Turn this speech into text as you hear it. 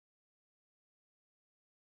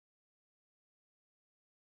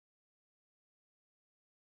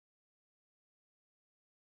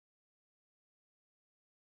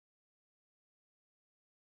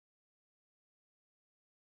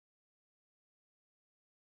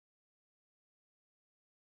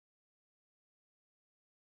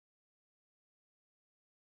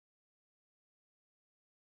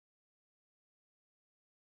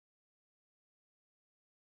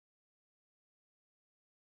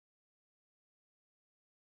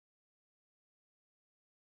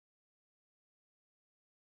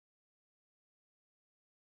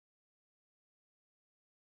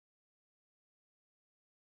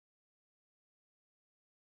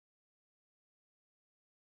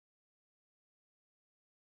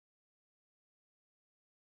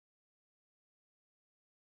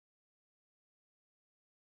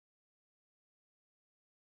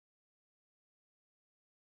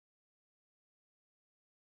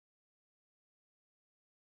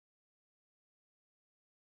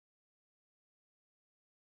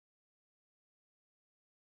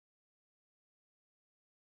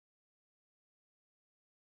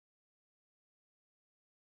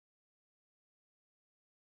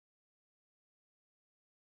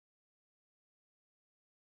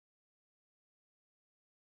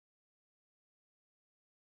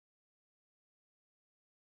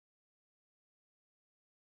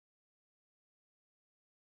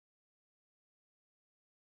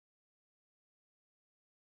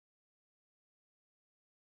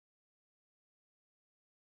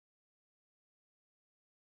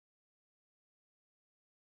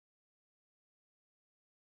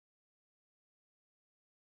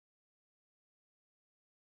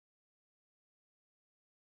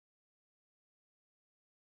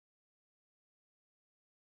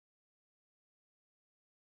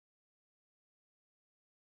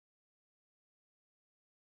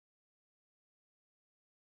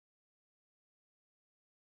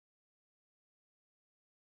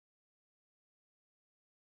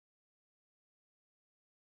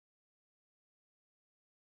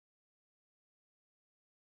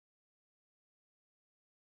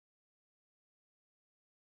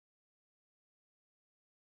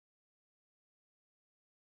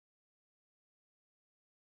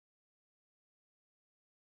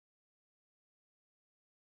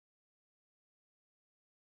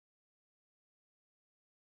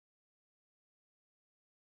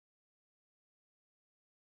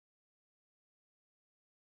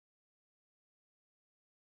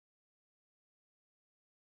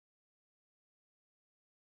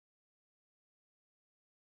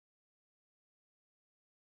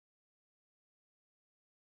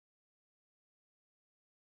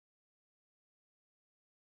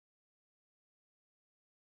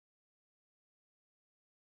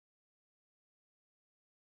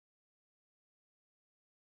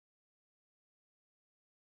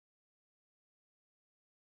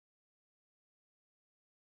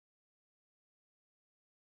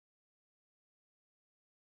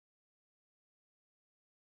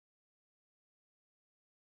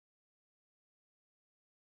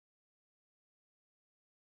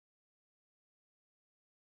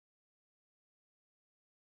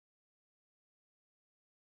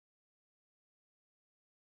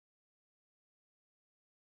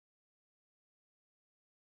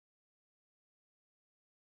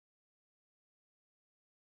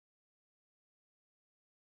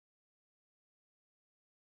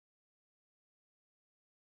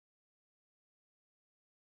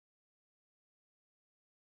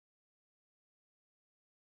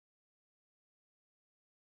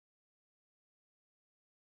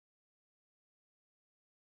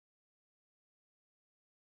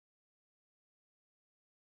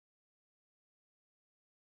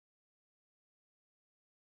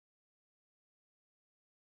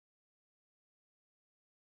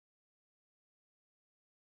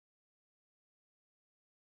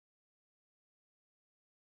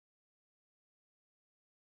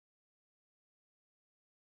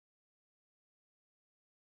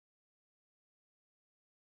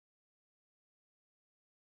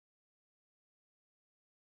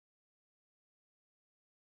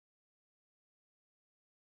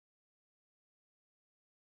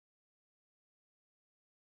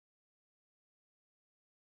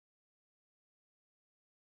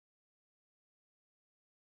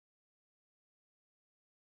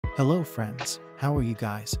Hello friends, how are you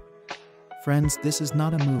guys? Friends, this is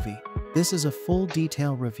not a movie. This is a full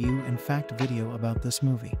detail review and fact video about this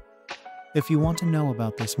movie. If you want to know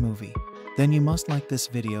about this movie, then you must like this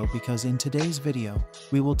video because in today's video,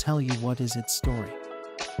 we will tell you what is its story.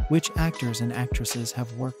 Which actors and actresses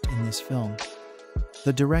have worked in this film.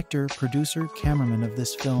 The director, producer, cameraman of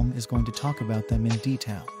this film is going to talk about them in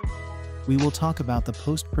detail. We will talk about the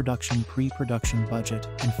post-production, pre-production budget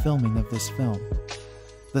and filming of this film.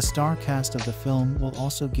 The star cast of the film will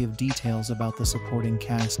also give details about the supporting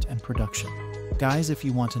cast and production. Guys, if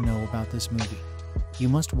you want to know about this movie, you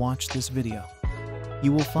must watch this video.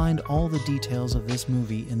 You will find all the details of this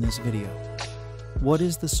movie in this video. What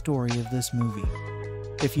is the story of this movie?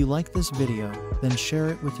 If you like this video, then share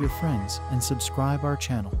it with your friends and subscribe our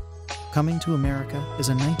channel. Coming to America is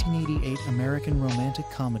a 1988 American romantic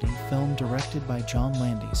comedy film directed by John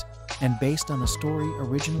Landis and based on a story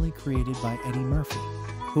originally created by Eddie Murphy,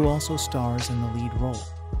 who also stars in the lead role.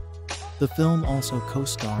 The film also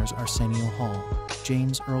co-stars Arsenio Hall,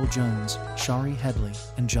 James Earl Jones, Shari Headley,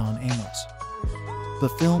 and John Amos. The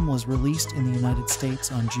film was released in the United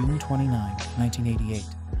States on June 29, 1988.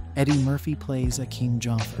 Eddie Murphy plays Akeem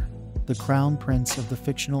Jaffer, the crown prince of the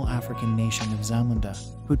fictional African nation of Zamunda,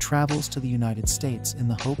 who travels to the United States in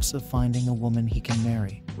the hopes of finding a woman he can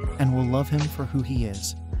marry, and will love him for who he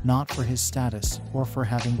is, not for his status or for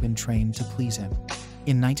having been trained to please him.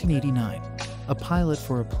 In 1989, a pilot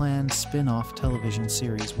for a planned spin-off television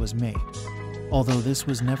series was made, although this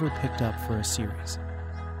was never picked up for a series.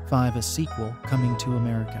 A sequel, Coming to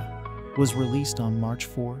America, was released on March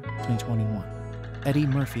 4, 2021. Eddie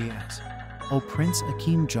Murphy as O Prince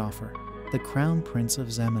Akeem Jaffer, the Crown Prince of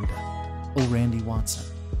Zamunda. O Randy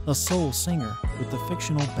Watson, a soul singer with the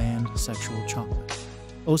fictional band Sexual Chocolate.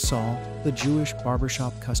 O Saul, the Jewish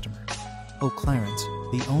barbershop customer. O Clarence,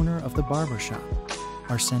 the owner of the barbershop.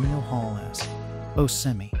 Arsenio Hall as O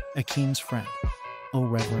Semi, Akeem's friend. O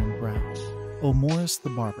Reverend Brown. O Morris the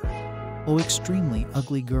barber. O extremely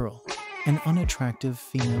ugly girl, an unattractive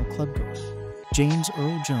female clubgirl. James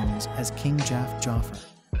Earl Jones as King Jaffer,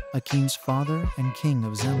 Akeem's father and king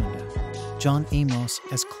of Zamunda. John Amos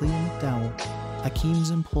as Cleo McDowell, Akeem's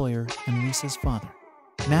employer and Lisa's father.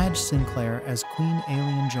 Madge Sinclair as Queen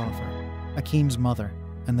Alien Jaffer, Akeem's mother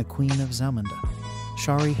and the Queen of Zamunda.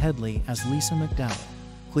 Shari Headley as Lisa McDowell,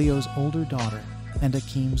 Cleo's older daughter and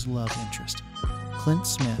Akeem's love interest. Clint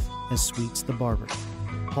Smith as Sweets the barber.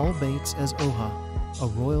 Paul Bates as Oha, a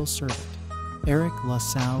royal servant. Eric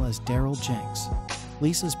LaSalle as Daryl Jenks,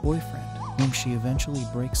 Lisa's boyfriend, whom she eventually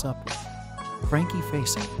breaks up with. Frankie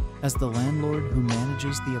Facing as the landlord who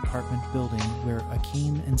manages the apartment building where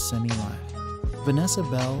Akeem and Semi live. Vanessa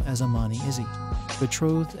Bell as Amani Izzy,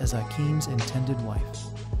 betrothed as Akeem's intended wife.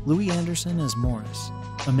 Louis Anderson as Morris,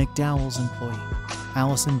 a McDowell's employee.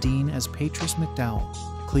 Allison Dean as Patris McDowell,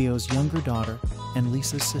 Cleo's younger daughter and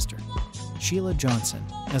Lisa's sister. Sheila Johnson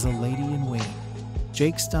as a lady-in-waiting.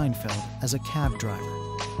 Jake Steinfeld as a cab driver.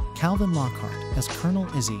 Calvin Lockhart as Colonel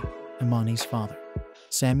Izzy, Imani's father.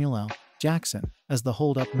 Samuel L. Jackson as the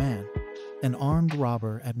hold-up man, an armed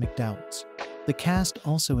robber at McDowell's. The cast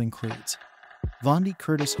also includes Vondi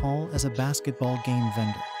Curtis Hall as a basketball game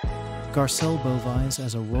vendor. Garcelle Beauvais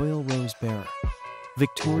as a royal rose bearer.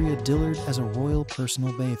 Victoria Dillard as a royal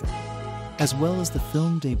personal bather. As well as the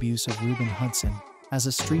film debuts of Reuben Hudson as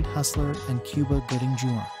a street hustler and Cuba Gooding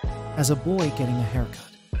Jr. as a boy getting a haircut.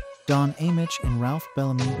 Don Amish and Ralph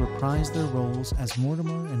Bellamy reprised their roles as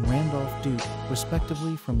Mortimer and Randolph Duke,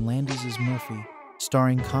 respectively, from Landis' Murphy,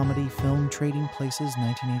 starring comedy film Trading Places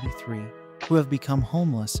 1983, who have become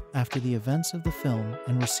homeless after the events of the film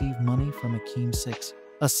and receive money from Akeem 6.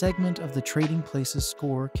 A segment of the Trading Places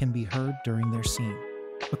score can be heard during their scene.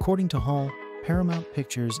 According to Hall, Paramount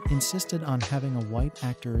Pictures insisted on having a white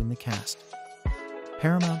actor in the cast.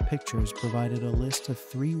 Paramount Pictures provided a list of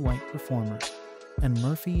 3 white performers, and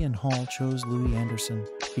Murphy and Hall chose Louis Anderson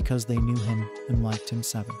because they knew him and liked him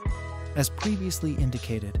 7. As previously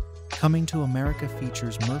indicated, Coming to America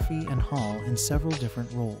features Murphy and Hall in several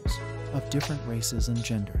different roles, of different races and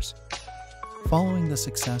genders. Following the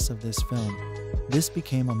success of this film, this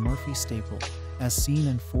became a Murphy staple, as seen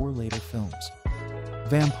in 4 later films.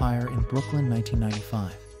 Vampire in Brooklyn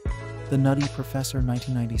 1995, The Nutty Professor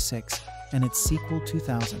 1996, and its sequel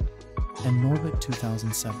 2000, and Norbit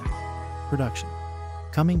 2007. Production.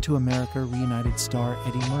 Coming to America reunited star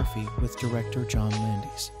Eddie Murphy with director John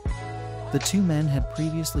Landis. The two men had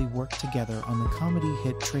previously worked together on the comedy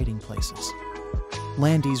hit Trading Places.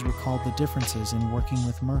 Landis recalled the differences in working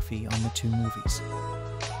with Murphy on the 2 movies.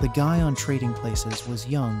 The guy on Trading Places was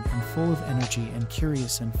young and full of energy and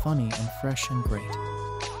curious and funny and fresh and great.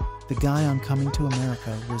 The guy on Coming to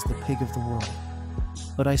America was the pig of the world.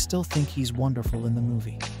 But I still think he's wonderful in the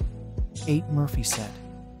movie. 8. Murphy said,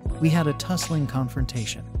 "We had a tussling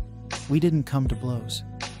confrontation. We didn't come to blows.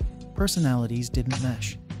 Personalities didn't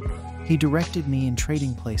mesh. He directed me in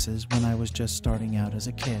Trading Places when I was just starting out as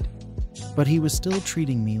a kid. But he was still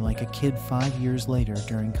treating me like a kid 5 years later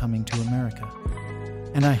during Coming to America.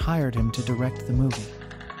 And I hired him to direct the movie.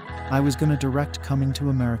 I was going to direct Coming to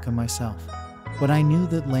America myself. But I knew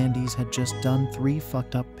that Landis had just done 3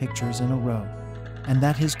 fucked up pictures in a row, and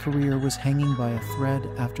that his career was hanging by a thread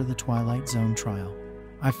after the Twilight Zone trial.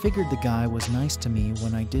 I figured the guy was nice to me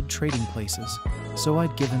when I did Trading Places, so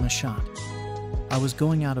I'd give him a shot. I was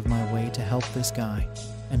going out of my way to help this guy,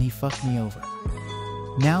 and he fucked me over.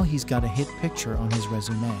 Now he's got a hit picture on his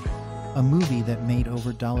resume, a movie that made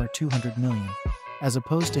over $200 million, as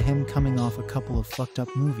opposed to him coming off a couple of fucked up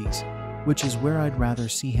movies, which is where I'd rather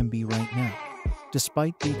see him be right now."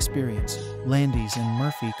 Despite the experience, Landis and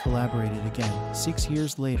Murphy collaborated again 6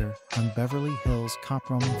 years later on Beverly Hills Cop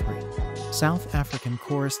Roman 3. South African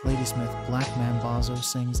chorus Ladysmith Black Mambazo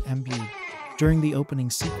sings Mbued. During the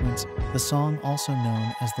opening sequence, the song also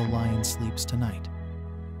known as The Lion Sleeps Tonight.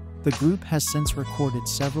 The group has since recorded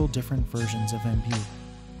several different versions of Mbued.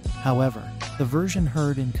 However, the version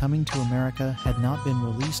heard in Coming to America had not been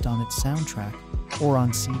released on its soundtrack or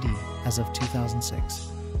on CD as of 2006.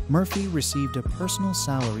 Murphy received a personal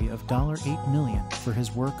salary of $8 million for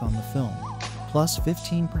his work on the film, plus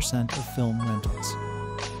 15% of film rentals.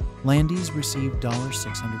 Landis received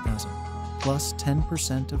 $600,000, plus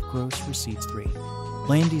 10% of gross receipts. 3.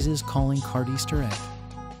 Landis' calling card Easter egg.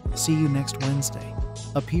 "See You Next Wednesday"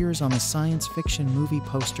 appears on a science fiction movie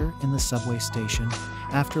poster in the subway station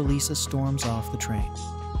after Lisa storms off the train.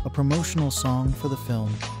 A promotional song for the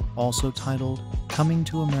film, also titled Coming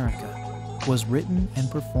to America, was written and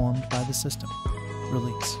performed by the System.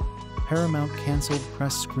 Release. Paramount canceled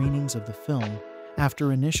press screenings of the film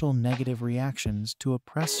after initial negative reactions to a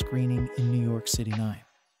press screening in New York City. 9.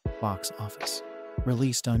 Box office.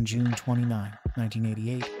 Released on June 29,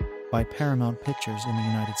 1988, by Paramount Pictures in the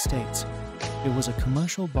United States, it was a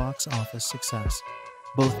commercial box office success,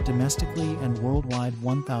 both domestically and worldwide.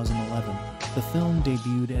 1011, the film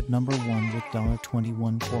debuted at number 1 with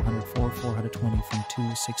 $21,404,420 from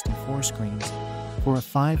 264 screens, for a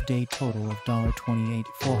 5-day total of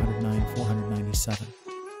 $28,409,497.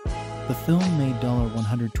 The film made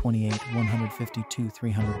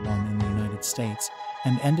 $128,152,301 in the United States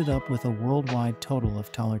and ended up with a worldwide total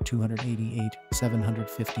of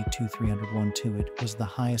 $288,752,301. It was the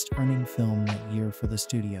highest earning film that year for the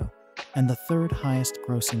studio, and the 3rd highest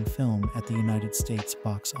grossing film at the United States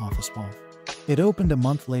box office wall. It opened a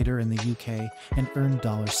month later in the UK and earned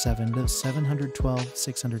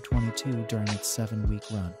 $7,712,622 during its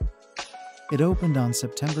 7-week run. It opened on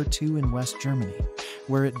September 2 in West Germany,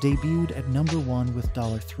 where it debuted at number 1 with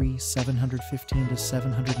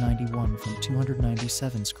 $3,715,791 from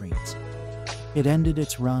 297 screens. It ended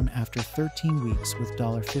its run after 13 weeks with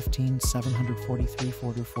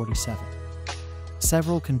 $15,743,447.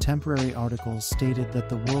 Several contemporary articles stated that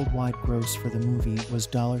the worldwide gross for the movie was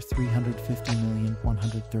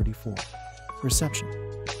 $350,134,000. Reception.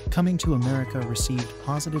 Coming to America received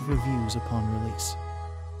positive reviews upon release.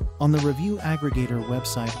 On the review aggregator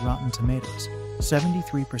website Rotten Tomatoes,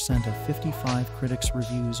 73% of 55 critics'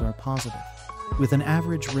 reviews are positive, with an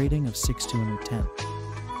average rating of 6/10.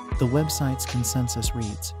 The website's consensus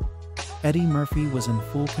reads, "Eddie Murphy was in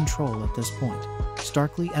full control at this point,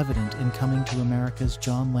 starkly evident in Coming to America's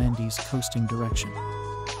John Landis' coasting direction."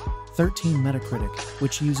 13 Metacritic,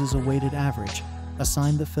 which uses a weighted average,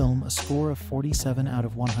 assigned the film a score of 47 out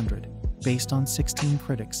of 100, based on 16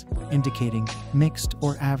 critics, indicating mixed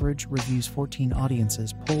or average reviews. 14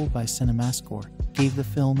 audiences polled by CinemaScore gave the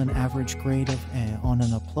film an average grade of A on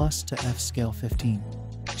an A+ to F scale. 15.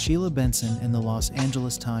 Sheila Benson in the Los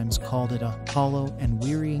Angeles Times called it a hollow and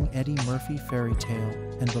wearying Eddie Murphy fairy tale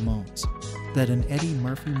and bemoans that an Eddie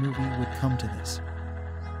Murphy movie would come to this.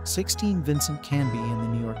 16. Vincent Canby in the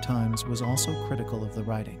New York Times was also critical of the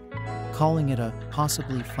writing, calling it a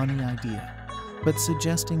possibly funny idea, but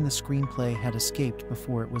suggesting the screenplay had escaped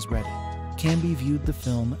before it was ready. Canby viewed the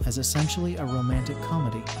film as essentially a romantic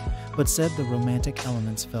comedy, but said the romantic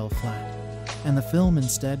elements fell flat, and the film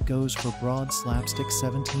instead goes for broad slapstick.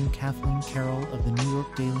 17. Kathleen Carroll of the New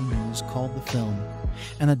York Daily News called the film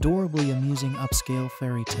an adorably amusing upscale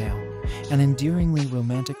fairy tale, an endearingly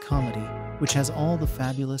romantic comedy, which has all the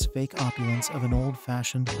fabulous fake opulence of an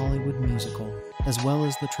old-fashioned Hollywood musical, as well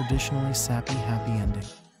as the traditionally sappy happy ending.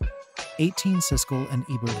 18. Siskel and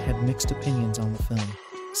Ebert had mixed opinions on the film.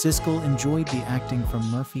 Siskel enjoyed the acting from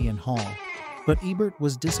Murphy and Hall, But Ebert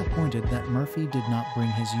was disappointed that Murphy did not bring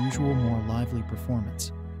his usual more lively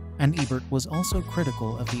performance. And Ebert was also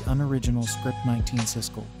critical of the unoriginal script. 19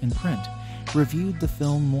 Siskel, in print, reviewed the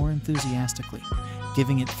film more enthusiastically,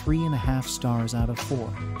 giving it 3.5 stars out of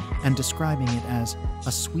 4, and describing it as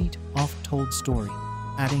a sweet, oft-told story,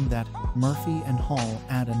 adding that Murphy and Hall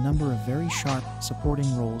add a number of very sharp,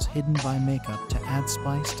 supporting roles hidden by makeup to add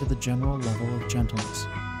spice to the general level of gentleness.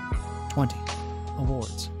 20.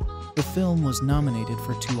 Awards. The film was nominated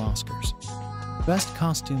for 2 Oscars. Best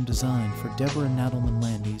Costume Design for Deborah Nadelman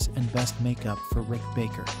Landis and Best Makeup for Rick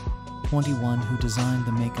Baker, 21, who designed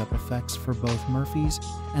the makeup effects for both Murphy's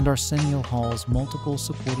and Arsenio Hall's multiple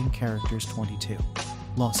supporting characters. 22.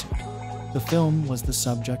 Lawsuit. The film was the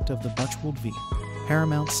subject of the Butchwold v.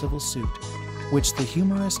 Paramount civil suit, which the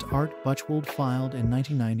humorist Art Butchwold filed in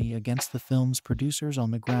 1990 against the film's producers on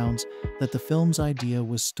the grounds that the film's idea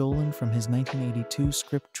was stolen from his 1982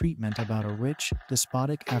 script treatment about a rich,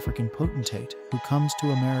 despotic African potentate who comes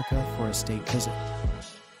to America for a state visit.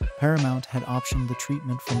 Paramount had optioned the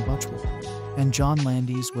treatment from Butchwold, and John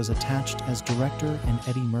Landis was attached as director and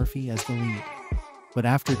Eddie Murphy as the lead. But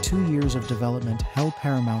after 2 years of development,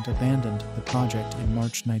 Paramount abandoned the project in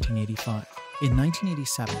March 1985. In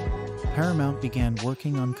 1987, Paramount began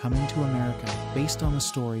working on Coming to America, based on a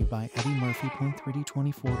story by Eddie Murphy.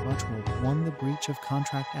 3D24 Butchwold won the breach of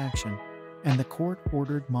contract action, and the court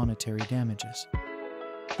ordered monetary damages.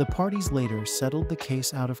 The parties later settled the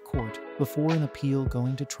case out of court before an appeal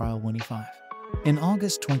going to trial. 25. In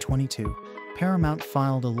August 2022, Paramount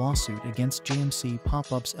filed a lawsuit against GMC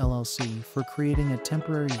Pop-Ups LLC for creating a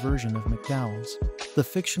temporary version of McDowell's, the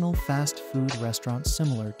fictional fast food restaurant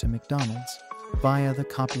similar to McDonald's, via the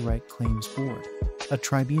Copyright Claims Board, a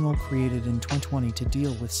tribunal created in 2020 to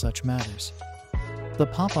deal with such matters. The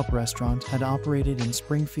pop-up restaurant had operated in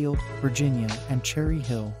Springfield, Virginia, and Cherry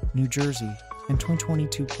Hill, New Jersey, in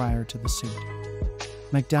 2022 prior to the suit.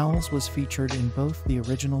 McDowell's was featured in both the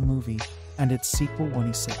original movie and its sequel.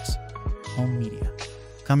 26. Home media.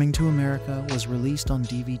 Coming to America was released on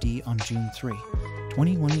DVD on June 3,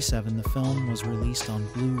 2027. The film was released on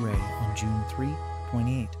Blu-ray on June 3,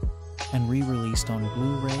 2028, and re-released on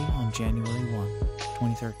Blu-ray on January 1,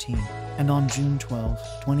 2013, and on June 12,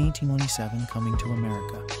 2018. Coming to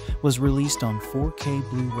America was released on 4K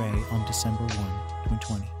Blu-ray on December 1,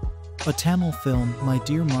 2020. A Tamil film, My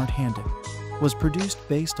Dear Mart Handed, was produced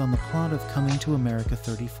based on the plot of Coming to America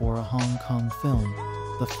 34, a Hong Kong film.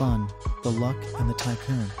 The Fun, the Luck, and the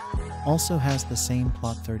Tycoon also has the same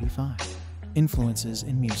plot. 35. Influences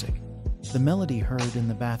in music. The melody heard in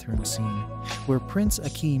the bathroom scene, where Prince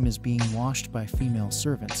Akeem is being washed by female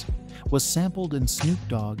servants, was sampled in Snoop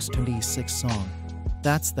Dogg's 26 song,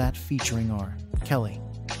 That's That, featuring R. Kelly.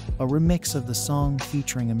 A remix of the song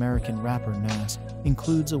featuring American rapper Nas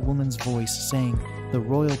includes a woman's voice saying, "The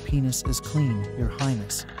royal penis is clean, Your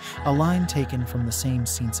Highness," a line taken from the same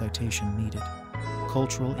scene. Citation needed.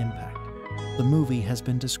 Cultural impact. The movie has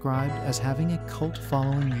been described as having a cult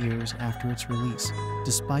following years after its release,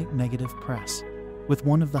 despite negative press. With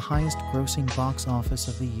one of the highest grossing box office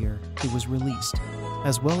of the year it was released,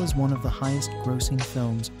 as well as one of the highest grossing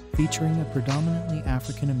films featuring a predominantly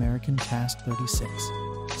African-American cast. 36.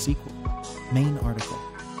 Sequel. Main article.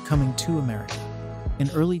 Coming to America. In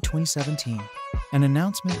early 2017, an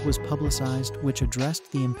announcement was publicized which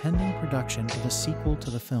addressed the impending production of a sequel to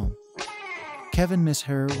the film. Kevin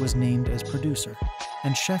Misher was named as producer,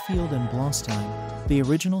 and Sheffield and Blaustein, the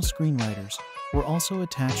original screenwriters, were also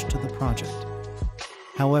attached to the project.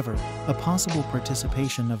 However, a possible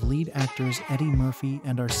participation of lead actors Eddie Murphy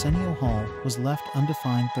and Arsenio Hall was left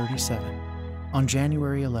undefined. 37. On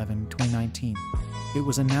January 11, 2019, it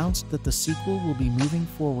was announced that the sequel will be moving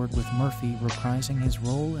forward with Murphy reprising his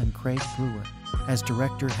role and Craig Brewer as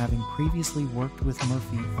director, having previously worked with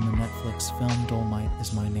Murphy on the Netflix film Dolomite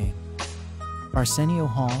Is My Name. Arsenio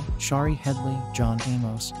Hall, Shari Headley, John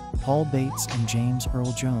Amos, Paul Bates, and James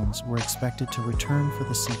Earl Jones were expected to return for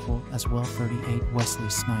the sequel as well. 38. Wesley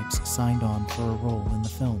Snipes signed on for a role in the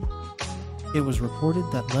film. It was reported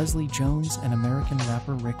that Leslie Jones and American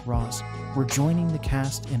rapper Rick Ross were joining the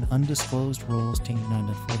cast in undisclosed roles. 9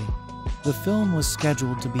 and 40. The film was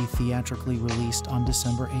scheduled to be theatrically released on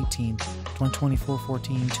December 18, 2024.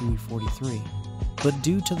 14 to 43, but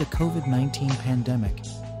due to the COVID-19 pandemic,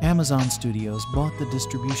 Amazon Studios bought the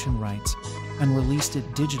distribution rights and released it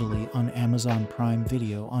digitally on Amazon Prime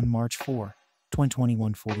Video on March 4,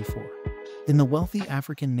 2021. 44. In the wealthy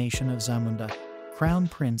African nation of Zamunda, Crown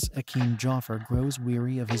Prince Akeem Joffer grows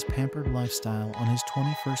weary of his pampered lifestyle on his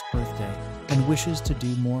 21st birthday and wishes to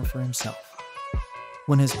do more for himself.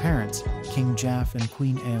 When his parents, King Jaff and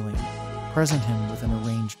Queen Aileen, present him with an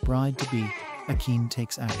arranged bride-to-be, Akeem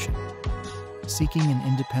takes action. Seeking an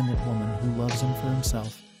independent woman who loves him for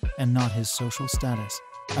himself and not his social status,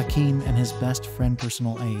 Akeem and his best friend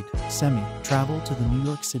personal aide, Semi, travel to the New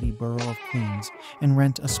York City borough of Queens and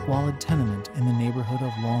rent a squalid tenement in the neighborhood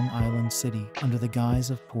of Long Island City under the guise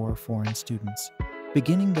of poor foreign students.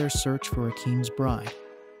 Beginning their search for Akeem's bride,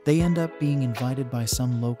 they end up being invited by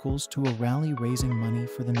some locals to a rally raising money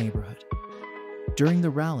for the neighborhood. During the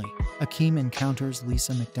rally, Akeem encounters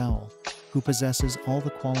Lisa McDowell, who possesses all the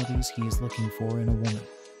qualities he is looking for in a woman.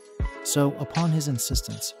 So, upon his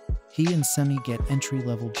insistence, he and Semi get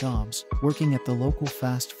entry-level jobs working at the local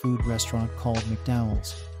fast food restaurant called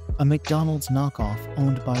McDowell's, a McDonald's knockoff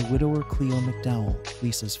owned by widower Cleo McDowell,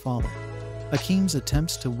 Lisa's father. Akeem's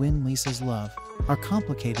attempts to win Lisa's love are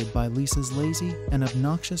complicated by Lisa's lazy and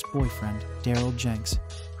obnoxious boyfriend, Daryl Jenks,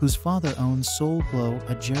 whose father owns Soul Glow,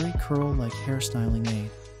 a Jerry Curl-like hairstyling aid.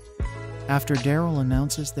 After Daryl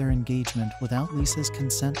announces their engagement without Lisa's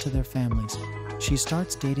consent to their families, she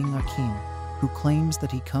starts dating Akeem, who claims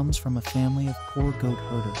that he comes from a family of poor goat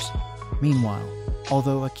herders. Meanwhile,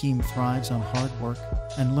 although Akeem thrives on hard work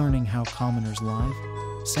and learning how commoners live,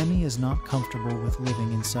 Semi is not comfortable with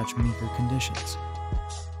living in such meager conditions.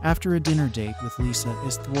 After a dinner date with Lisa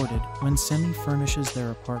is thwarted when Semi furnishes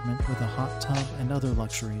their apartment with a hot tub and other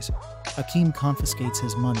luxuries, Akeem confiscates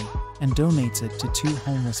his money and donates it to 2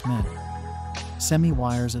 homeless men. Semi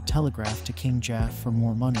wires a telegraph to King Jaff for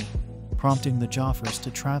more money, prompting the Jaffers to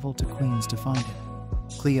travel to Queens to find him.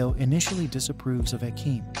 Cleo initially disapproves of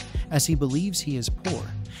Akeem, as he believes he is poor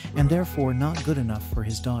and therefore not good enough for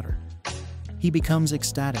his daughter. He becomes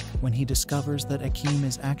ecstatic when he discovers that Akeem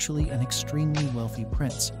is actually an extremely wealthy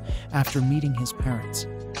prince after meeting his parents.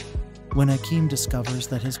 When Akeem discovers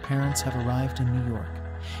that his parents have arrived in New York,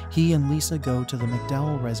 he and Lisa go to the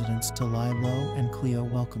McDowell residence to lie low and Cleo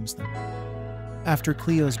welcomes them. After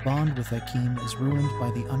Cleo's bond with Akeem is ruined by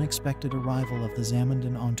the unexpected arrival of the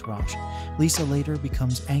Zamindon entourage, Lisa later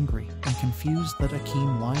becomes angry and confused that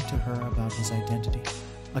Akeem lied to her about his identity.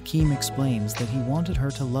 Akeem explains that he wanted her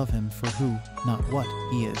to love him for who, not what,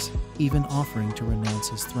 he is, even offering to renounce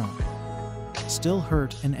his throne. Still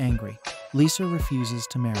hurt and angry, Lisa refuses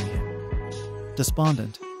to marry him.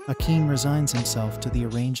 Despondent, Akeem resigns himself to the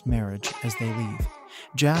arranged marriage as they leave.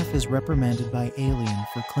 Jaff is reprimanded by Alien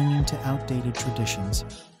for clinging to outdated traditions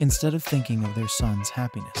instead of thinking of their son's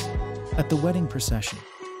happiness. At the wedding procession,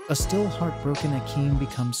 a still heartbroken Akeem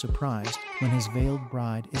becomes surprised when his veiled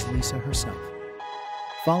bride is Lisa herself.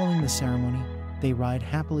 Following the ceremony, they ride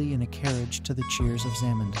happily in a carriage to the cheers of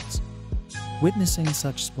Zamindons. Witnessing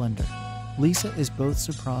such splendor, Lisa is both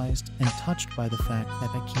surprised and touched by the fact that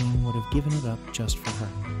Akeem would have given it up just for her.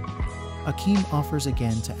 Akeem offers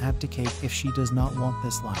again to abdicate if she does not want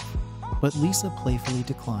this life, but Lisa playfully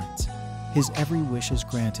declines. His every wish is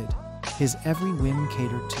granted, his every whim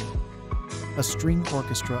catered to. A string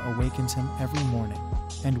orchestra awakens him every morning,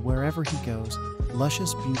 and wherever he goes,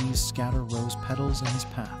 luscious beauties scatter rose petals in his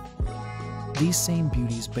path. These same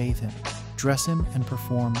beauties bathe him, dress him, and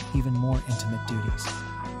perform even more intimate duties.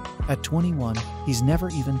 At 21, he's never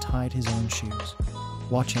even tied his own shoes.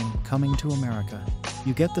 Watching Coming to America,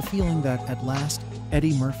 you get the feeling that, at last,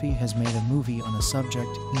 Eddie Murphy has made a movie on a subject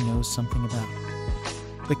he knows something about.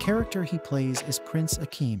 The character he plays is Prince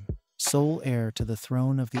Akeem, sole heir to the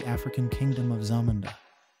throne of the African kingdom of Zamunda.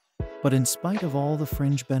 But in spite of all the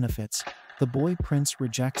fringe benefits, the boy prince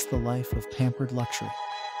rejects the life of pampered luxury.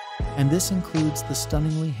 And this includes the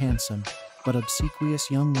stunningly handsome but obsequious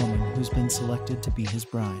young woman who's been selected to be his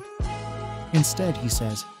bride. Instead, he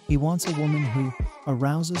says, he wants a woman who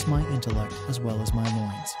arouses my intellect as well as my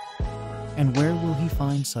loins. And where will he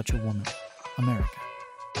find such a woman? America.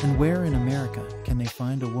 And where in America can they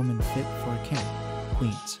find a woman fit for a king?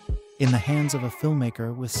 Queens. In the hands of a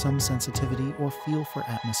filmmaker with some sensitivity or feel for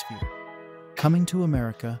atmosphere. Coming to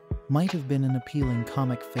America might have been an appealing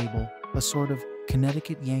comic fable, a sort of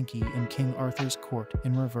Connecticut Yankee in King Arthur's court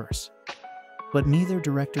in reverse. But neither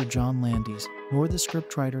director John Landis nor the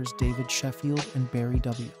scriptwriters David Sheffield and Barry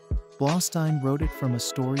W. Blaustein wrote it from a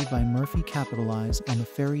story by Murphy capitalize on the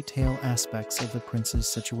fairy tale aspects of the prince's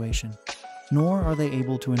situation, nor are they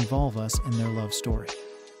able to involve us in their love story.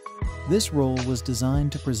 This role was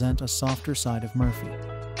designed to present a softer side of Murphy,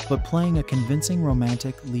 but playing a convincing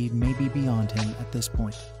romantic lead may be beyond him at this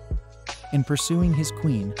point. In pursuing his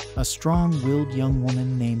queen, a strong-willed young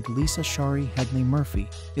woman named Lisa Shari Headley Murphy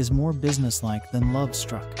is more businesslike than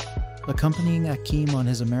love-struck. Accompanying Akeem on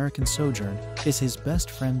his American sojourn is his best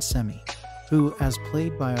friend Semi, who, as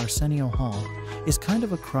played by Arsenio Hall, is kind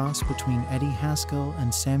of a cross between Eddie Haskell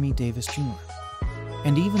and Sammy Davis Jr.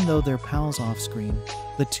 And even though they're pals off-screen,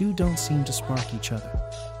 the two don't seem to spark each other.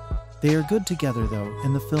 They are good together though.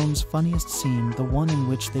 In the film's funniest scene, the one in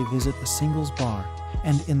which they visit a singles bar,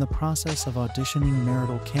 and in the process of auditioning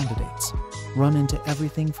marital candidates, run into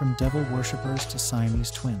everything from devil worshippers to Siamese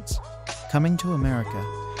twins. Coming to America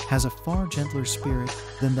has a far gentler spirit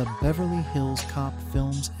than the Beverly Hills Cop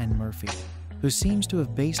films, and Murphy, who seems to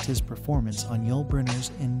have based his performance on Yul Brynner's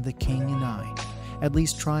in The King and I, at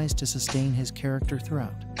least tries to sustain his character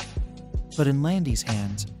throughout. But in Landis'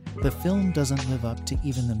 hands, the film doesn't live up to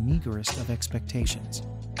even the meagerest of expectations.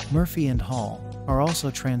 Murphy and Hall are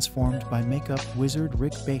also transformed by makeup wizard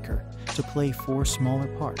Rick Baker to play 4 smaller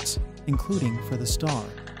parts, including, for the star,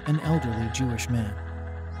 an elderly Jewish man.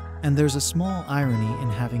 And there's a small irony in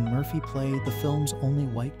having Murphy play the film's only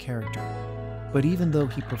white character. But even though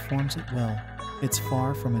he performs it well, it's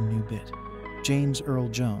far from a new bit. James Earl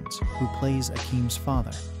Jones, who plays Akeem's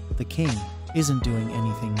father, the king, isn't doing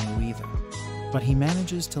anything new either. But he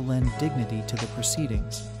manages to lend dignity to the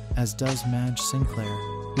proceedings, as does Madge Sinclair,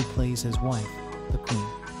 who plays his wife, the Queen.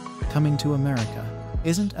 Coming to America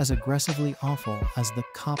isn't as aggressively awful as the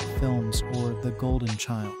cop films or The Golden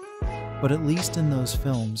Child, but at least in those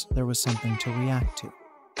films there was something to react to.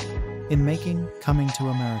 In making Coming to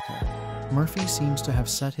America, Murphy seems to have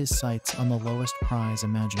set his sights on the lowest prize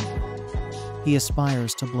imaginable. He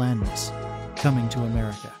aspires to blandness. Coming to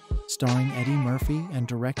America, starring Eddie Murphy and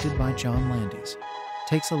directed by John Landis,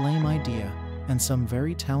 takes a lame idea and some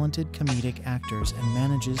very talented comedic actors and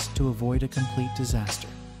manages to avoid a complete disaster.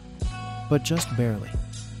 But just barely.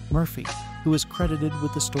 Murphy, who is credited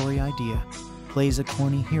with the story idea, plays a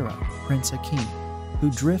corny hero, Prince Akeem,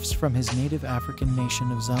 who drifts from his native African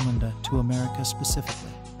nation of Zamunda to America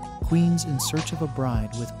specifically, Queens, in search of a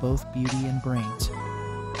bride with both beauty and brains.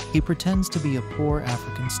 He pretends to be a poor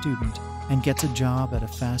African student and gets a job at a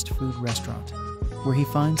fast food restaurant, where he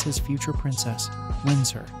finds his future princess, wins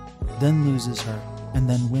her, then loses her, and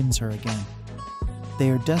then wins her again. They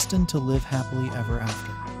are destined to live happily ever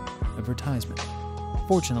after. Advertisement.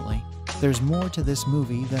 Fortunately, there's more to this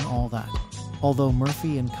movie than all that, although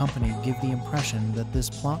Murphy and company give the impression that this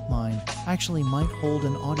plot line actually might hold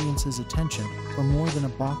an audience's attention for more than a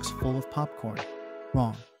box full of popcorn.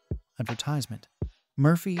 Wrong. Advertisement.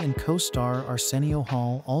 Murphy and co-star Arsenio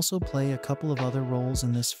Hall also play a couple of other roles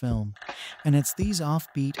in this film, and it's these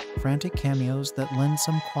offbeat, frantic cameos that lend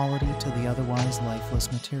some quality to the otherwise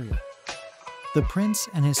lifeless material. The prince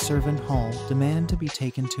and his servant Hall demand to be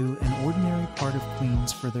taken to an ordinary part of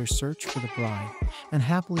Queens for their search for the bride, and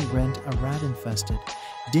happily rent a rat-infested,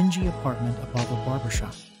 dingy apartment above a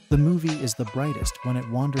barbershop. The movie is the brightest when it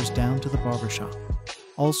wanders down to the barbershop,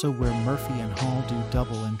 also where Murphy and Hall do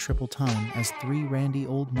double and triple time as 3 randy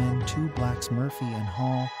old men, 2 blacks, Murphy and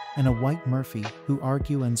Hall, and a white Murphy, who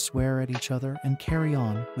argue and swear at each other and carry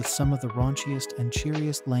on with some of the raunchiest and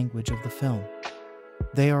cheeriest language of the film.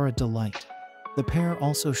 They are a delight. The pair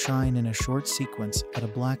also shine in a short sequence at a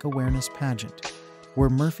Black awareness pageant, where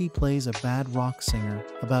Murphy plays a bad rock singer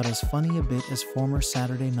about as funny a bit as former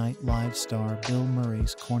Saturday Night Live star Bill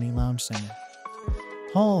Murray's corny lounge singer.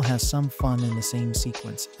 Hall has some fun in the same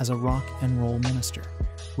sequence as a rock and roll minister,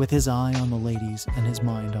 with his eye on the ladies and his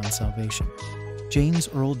mind on salvation. James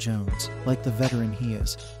Earl Jones, like the veteran he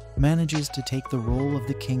is, manages to take the role of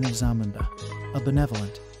the King of Zamunda, a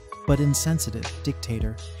benevolent but insensitive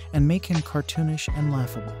dictator, and make him cartoonish and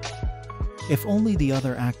laughable. If only the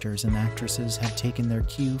other actors and actresses had taken their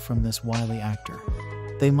cue from this wily actor,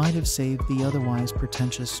 they might have saved the otherwise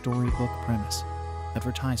pretentious storybook premise.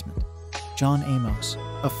 Advertisement. John Amos,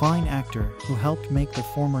 a fine actor who helped make the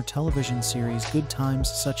former television series Good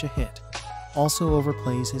Times such a hit, also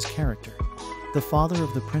overplays his character, the father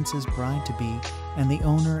of the prince's bride-to-be and the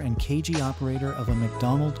owner and cagey operator of a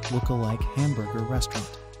McDonald's look-alike hamburger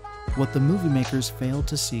restaurant. What the movie makers failed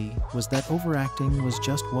to see was that overacting was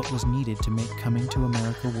just what was needed to make Coming to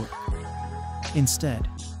America work. Instead,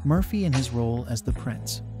 Murphy in his role as the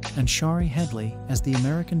prince, and Shari Headley as the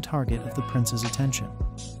American target of the prince's attention,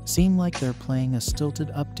 seem like they're playing a stilted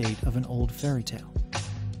update of an old fairy tale.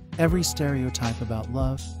 Every stereotype about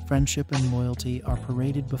love, friendship, and loyalty are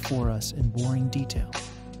paraded before us in boring detail.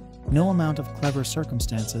 No amount of clever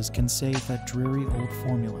circumstances can save that dreary old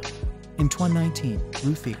formula. In 2019,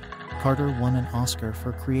 Ruthie Carter won an Oscar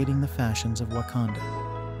for creating the fashions of Wakanda.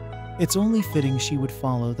 It's only fitting she would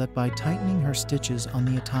follow that by tightening her stitches on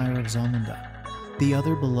the attire of Zamunda, the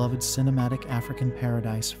other beloved cinematic African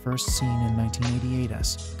paradise first seen in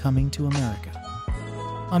 1988's Coming to America.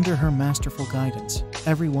 Under her masterful guidance,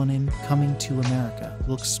 everyone in Coming to America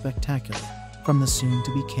looks spectacular, from the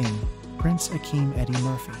soon-to-be king, Prince Akeem Eddie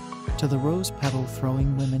Murphy, to the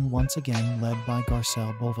rose-petal-throwing women once again led by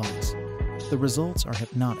Garcelle Beauvais. The results are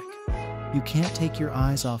hypnotic. You can't take your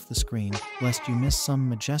eyes off the screen lest you miss some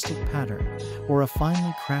majestic pattern or a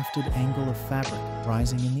finely crafted angle of fabric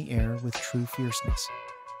rising in the air with true fierceness.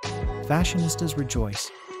 Fashionistas rejoice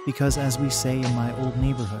because, as we say in my old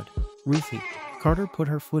neighborhood, Ruthie Carter put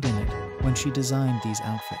her foot in it when she designed these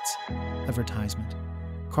outfits. Advertisement.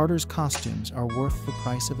 Carter's costumes are worth the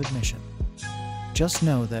price of admission. Just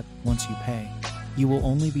know that, once you pay, you will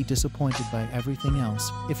only be disappointed by everything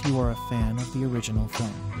else if you are a fan of the original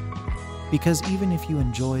film. Because even if you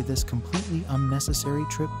enjoy this completely unnecessary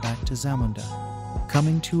trip back to Zamunda,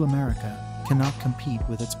 Coming to America cannot compete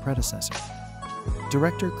with its predecessor.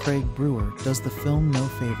 Director Craig Brewer does the film no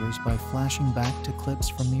favors by flashing back to clips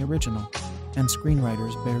from the original, and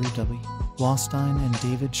screenwriters Barry W. Wallstein and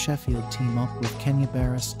David Sheffield team up with Kenya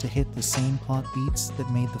Barris to hit the same plot beats that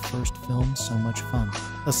made the first film so much fun.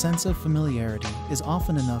 A sense of familiarity is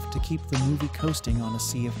often enough to keep the movie coasting on a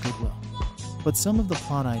sea of goodwill. But some of the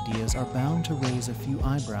plot ideas are bound to raise a few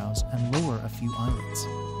eyebrows and lower a few eyelids.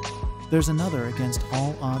 There's another against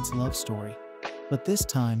all odds love story, but this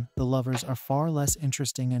time the lovers are far less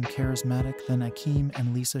interesting and charismatic than Akeem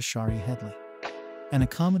and Lisa Shari Headley. And a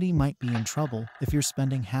comedy might be in trouble if you're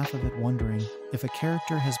spending half of it wondering if a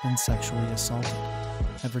character has been sexually assaulted.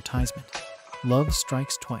 Advertisement. Love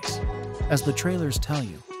strikes twice. As the trailers tell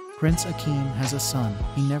you, Prince Akeem has a son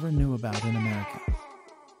he never knew about in America.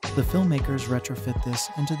 The filmmakers retrofit this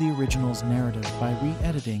into the original's narrative by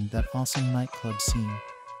re-editing that awesome nightclub scene,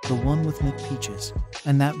 the one with Nick Peaches,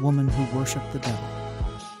 and that woman who worshipped the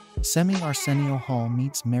devil. Arsenio Hall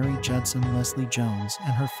meets Mary Judson Leslie Jones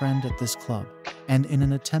and her friend at this club, and in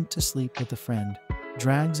an attempt to sleep with a friend,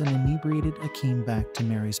 drags an inebriated Akeem back to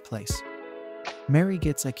Mary's place. Mary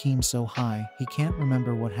gets Akeem so high he can't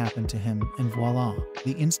remember what happened to him, and voila,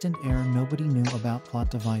 the instant heir nobody knew about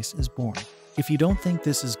plot device is born. If you don't think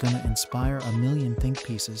this is gonna inspire a million think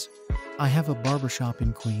pieces, I have a barbershop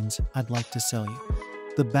in Queens I'd like to sell you.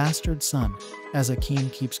 The bastard son, as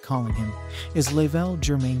Akeem keeps calling him, is Lavelle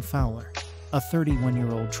Germain Fowler, a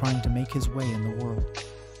 31-year-old trying to make his way in the world.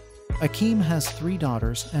 Akeem has 3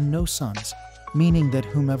 daughters and no sons, meaning that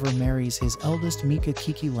whomever marries his eldest Mika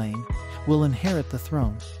Kiki Lane will inherit the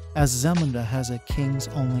throne, as Zamunda has a king's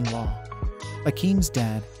only law. Akeem's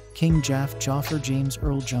dad, King Jaffer James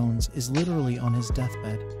Earl Jones, is literally on his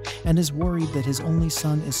deathbed and is worried that his only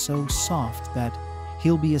son is so soft that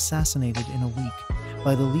he'll be assassinated in a week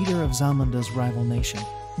by the leader of Zamunda's rival nation,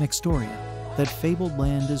 Nextoria. That fabled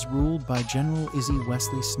land is ruled by General Izzy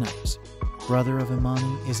Wesley Snipes, brother of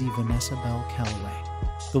Imani Izzy Vanessa Bell Calloway,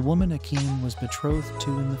 the woman Akeem was betrothed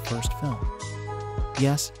to in the first film.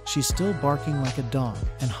 Yes, she's still barking like a dog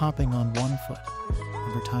and hopping on one foot.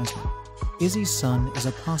 Advertisement. Izzy's son is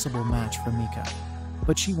a possible match for Mika,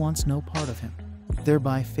 but she wants no part of him,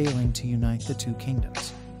 thereby failing to unite the two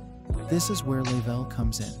kingdoms. This is where Lavelle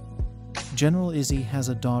comes in. General Izzy has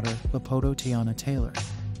a daughter, Bapoto Tiana Taylor,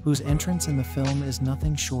 whose entrance in the film is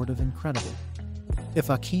nothing short of incredible. If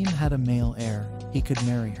Akeem had a male heir, he could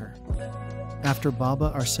marry her. After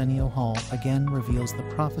Baba Arsenio Hall again reveals the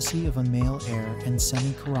prophecy of a male heir and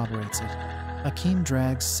Semi corroborates it, Akeem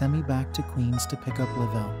drags Semi back to Queens to pick up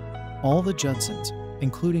Lavelle. All the Judsons,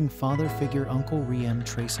 including father figure Uncle Riem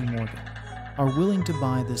Tracy Morgan, are willing to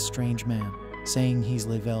buy this strange man, saying he's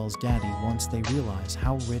Lavelle's daddy once they realize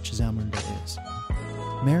how rich Zamunda is.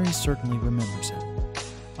 Mary certainly remembers him.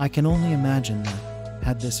 I can only imagine that,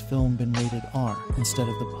 had this film been rated R instead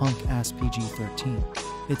of the punk-ass PG-13,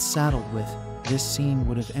 it's saddled with, this scene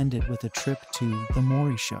would have ended with a trip to The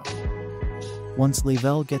Maury Show. Once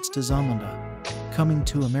Lavelle gets to Zamunda, Coming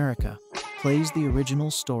to America plays the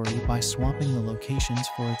original story by swapping the locations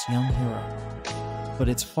for its young hero. But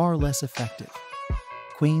it's far less effective.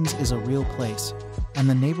 Queens is a real place, and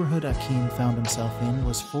the neighborhood Akeem found himself in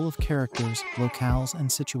was full of characters, locales,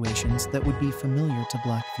 and situations that would be familiar to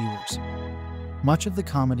black viewers. Much of the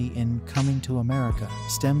comedy in Coming to America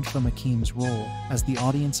stemmed from Akeem's role as the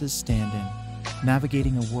audience's stand-in,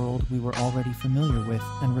 navigating a world we were already familiar with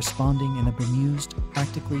and responding in a bemused,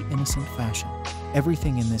 practically innocent fashion.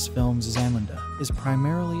 Everything in this film's Zamunda is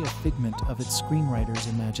primarily a figment of its screenwriter's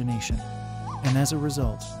imagination, and as a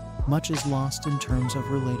result, much is lost in terms of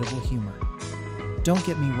relatable humor. Don't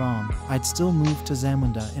get me wrong, I'd still move to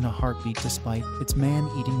Zamunda in a heartbeat despite its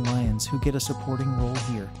man-eating lions who get a supporting role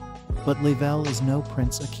here, but Lavelle is no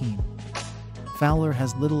Prince Akeem. Fowler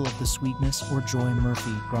has little of the sweetness or joy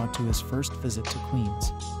Murphy brought to his first visit to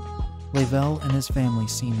Queens. Lavelle and his family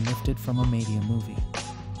seem lifted from a media movie.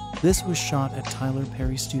 This was shot at Tyler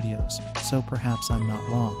Perry Studios, so perhaps I'm not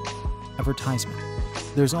wrong. Advertisement.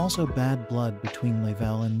 There's also bad blood between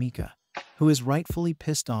Lavelle and Mika, who is rightfully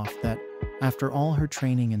pissed off that, after all her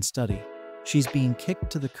training and study, She's being kicked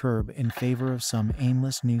to the curb in favor of some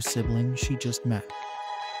aimless new sibling she just met.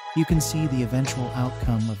 You can see the eventual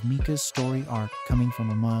outcome of Mika's story arc coming from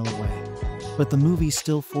a mile away, but the movie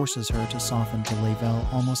still forces her to soften to Lavelle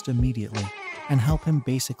almost immediately and help him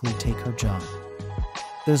basically take her job.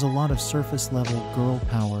 There's a lot of surface-level girl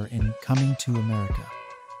power in Coming to America,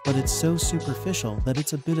 but it's so superficial that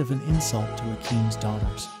it's a bit of an insult to Akeem's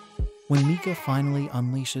daughters. When Mika finally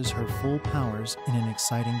unleashes her full powers in an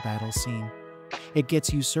exciting battle scene, it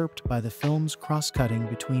gets usurped by the film's cross-cutting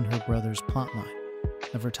between her brother's plotline.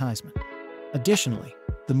 Advertisement. Additionally,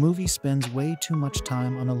 the movie spends way too much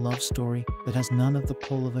time on a love story that has none of the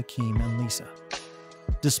pull of Akeem and Lisa.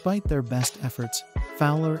 Despite their best efforts,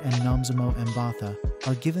 Fowler and Nomzamo Mbatha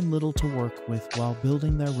are given little to work with while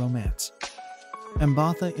building their romance.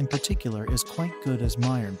 Mbatha in particular is quite good as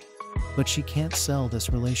Myron, but she can't sell this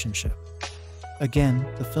relationship. Again,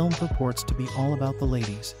 the film purports to be all about the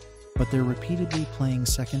ladies, but they're repeatedly playing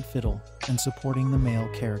second fiddle and supporting the male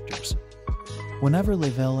characters. Whenever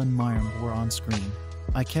Lavelle and Myron were on screen,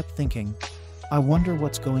 I kept thinking, I wonder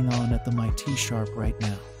what's going on at the Mighty Sharp right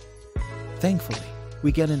now. Thankfully,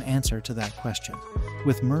 we get an answer to that question,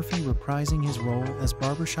 with Murphy reprising his role as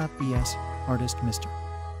barbershop BS artist Mr.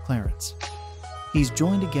 Clarence. He's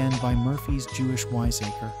joined again by Murphy's Jewish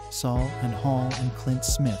wiseacre, Saul, and Hall and Clint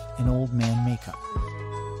Smith in old man makeup.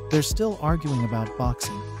 They're still arguing about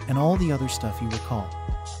boxing and all the other stuff you recall.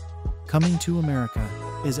 Coming to America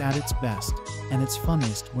is at its best, and it's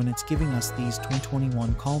funniest when it's giving us these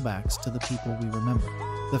 2021 callbacks to the people we remember.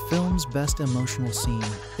 The film's best emotional scene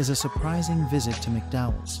is a surprising visit to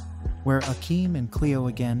McDowell's, where Akeem and Cleo,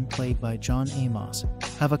 again played by John Amos,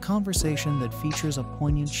 have a conversation that features a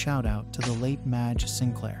poignant shout-out to the late Madge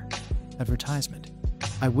Sinclair. Advertisement.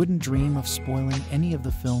 I wouldn't dream of spoiling any of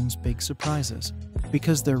the film's big surprises,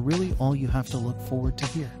 because they're really all you have to look forward to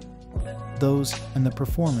here. Those and the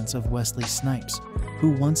performance of Wesley Snipes,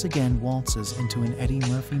 who once again waltzes into an Eddie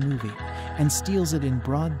Murphy movie and steals it in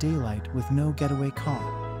broad daylight with no getaway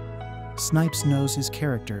car. Snipes knows his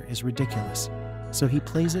character is ridiculous, so he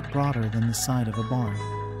plays it broader than the side of a barn.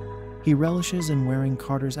 He relishes in wearing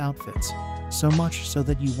Carter's outfits, so much so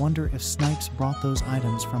that you wonder if Snipes brought those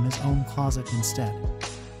items from his own closet instead.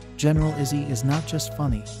 General Izzy is not just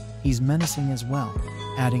funny, he's menacing as well,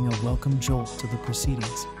 adding a welcome jolt to the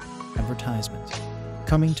proceedings. Advertisement.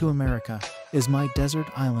 Coming to America is my desert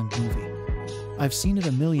island movie. I've seen it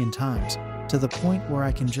a million times, to the point where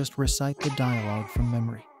I can just recite the dialogue from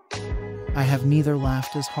memory. I have neither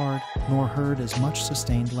laughed as hard nor heard as much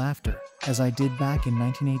sustained laughter as I did back in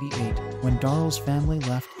 1988 when Daryl's family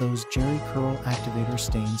left those Jerry Curl activator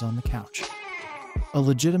stains on the couch. A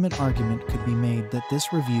legitimate argument could be made that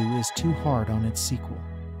this review is too hard on its sequel.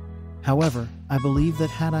 However, I believe that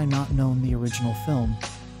had I not known the original film,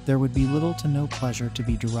 there would be little to no pleasure to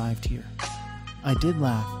be derived here. I did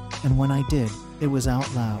laugh, and when I did, it was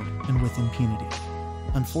out loud and with impunity.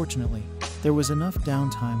 Unfortunately, there was enough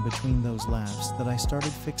downtime between those laughs that I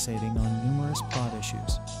started fixating on numerous plot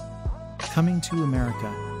issues. Coming to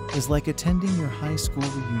America is like attending your high school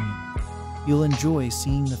reunion. You'll enjoy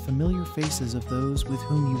seeing the familiar faces of those with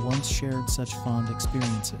whom you once shared such fond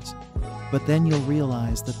experiences. But then you'll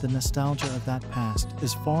realize that the nostalgia of that past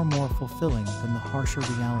is far more fulfilling than the harsher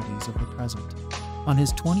realities of the present. On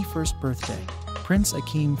his 21st birthday, Prince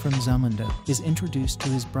Akeem from Zamunda is introduced to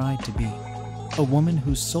his bride-to-be, a woman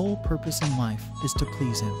whose sole purpose in life is to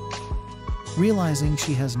please him. Realizing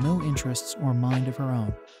she has no interests or mind of her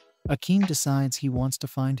own, Akeem decides he wants to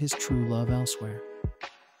find his true love elsewhere.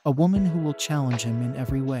 A woman who will challenge him in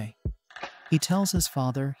every way. He tells his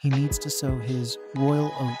father he needs to sow his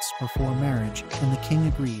royal oats before marriage, and the king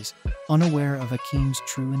agrees, unaware of Akeem's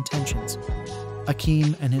true intentions.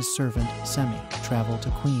 Akeem and his servant, Semi, travel to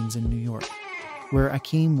Queens in New York, where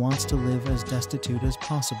Akeem wants to live as destitute as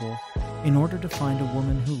possible in order to find a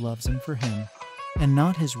woman who loves him for him, and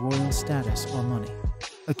not his royal status or money.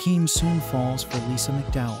 Akeem soon falls for Lisa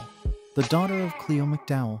McDowell, the daughter of Cleo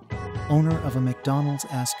McDowell, owner of a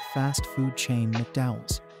McDonald's-esque fast food chain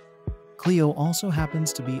McDowell's. Cleo also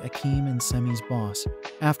happens to be Akeem and Semi's boss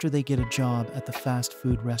after they get a job at the fast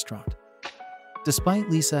food restaurant. Despite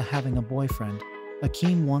Lisa having a boyfriend,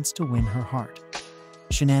 Akeem wants to win her heart.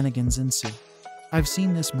 Shenanigans ensue. I've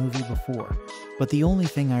seen this movie before, but the only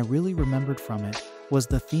thing I really remembered from it was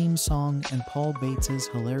the theme song and Paul Bates's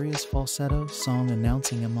hilarious falsetto song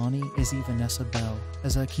announcing Imani Izzy Vanessa Bell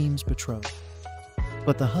as Akeem's betrothed.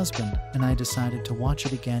 But the husband and I decided to watch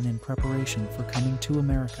it again in preparation for Coming to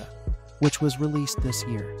America, which was released this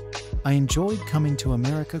year. I enjoyed Coming to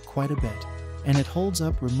America quite a bit, and it holds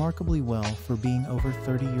up remarkably well for being over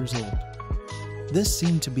 30 years old. This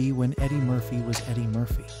seemed to be when Eddie Murphy was Eddie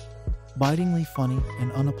Murphy, bitingly funny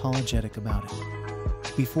and unapologetic about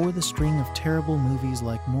it. Before the string of terrible movies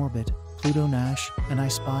like Norbit, Pluto Nash, and I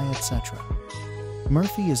Spy, etc.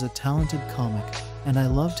 Murphy is a talented comic, and I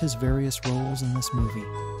loved his various roles in this movie,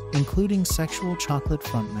 including sexual chocolate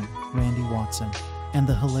frontman Randy Watson and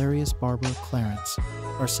the hilarious barber Clarence.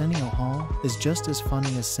 Arsenio Hall is just as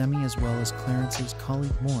funny as Semi, as well as Clarence's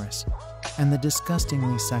colleague Morris, and the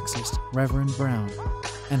disgustingly sexist Reverend Brown.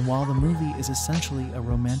 And while the movie is essentially a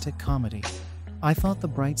romantic comedy, I thought the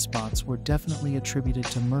bright spots were definitely attributed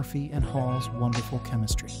to Murphy and Hall's wonderful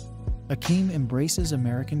chemistry. Akeem embraces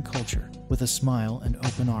American culture with a smile and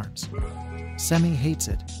open arms. Semi hates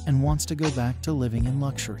it and wants to go back to living in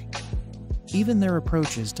luxury. Even their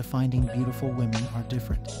approaches to finding beautiful women are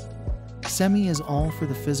different. Semi is all for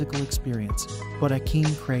the physical experience, but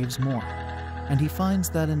Akeem craves more, and he finds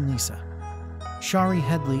that in Lisa. Shari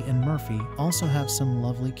Headley and Murphy also have some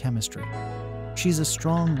lovely chemistry. She's a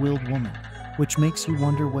strong-willed woman, which makes you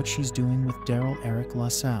wonder what she's doing with Daryl Eric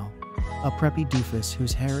LaSalle, a preppy doofus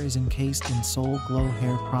whose hair is encased in Soul Glow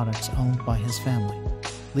hair products owned by his family.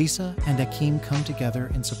 Lisa and Akeem come together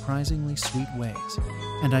in surprisingly sweet ways,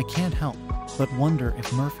 and I can't help but wonder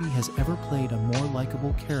if Murphy has ever played a more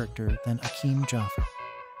likable character than Akeem Jaffer.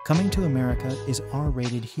 Coming to America is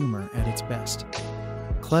R-rated humor at its best.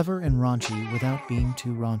 Clever and raunchy without being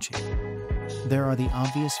too raunchy. There are the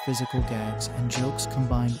obvious physical gags and jokes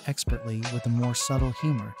combined expertly with a more subtle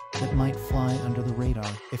humor that might fly under the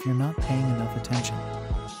radar if you're not paying enough attention.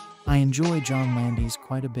 I enjoy John Landis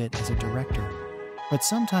quite a bit as a director, but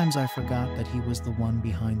sometimes I forgot that he was the one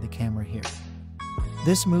behind the camera here.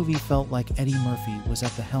 This movie felt like Eddie Murphy was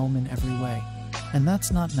at the helm in every way, and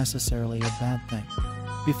that's not necessarily a bad thing.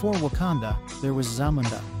 Before Wakanda, there was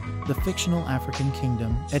Zamunda, the fictional African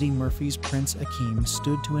kingdom Eddie Murphy's Prince Akeem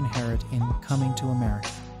stood to inherit in Coming to America.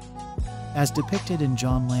 As depicted in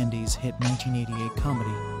John Landis' hit 1988 comedy,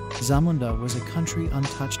 Zamunda was a country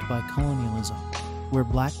untouched by colonialism, where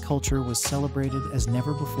black culture was celebrated as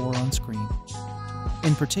never before on screen.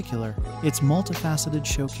 In particular, its multifaceted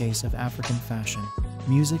showcase of African fashion,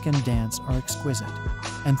 music and dance are exquisite,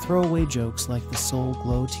 and throwaway jokes like the Soul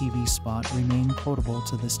Glow TV spot remain quotable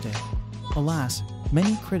to this day. Alas,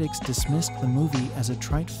 many critics dismissed the movie as a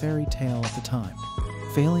trite fairy tale at the time,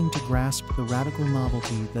 failing to grasp the radical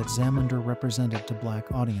novelty that Zamunda represented to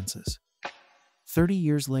black audiences. 30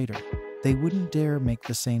 years later, they wouldn't dare make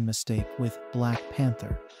the same mistake with Black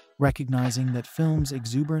Panther, recognizing that film's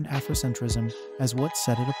exuberant Afrocentrism as what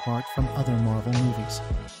set it apart from other Marvel movies.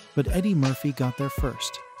 But Eddie Murphy got there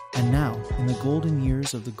first, and now, in the golden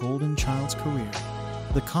years of the Golden Child's career,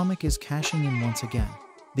 the comic is cashing in once again.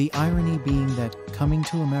 The irony being that Coming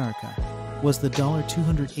to America was the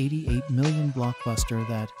 $288 million blockbuster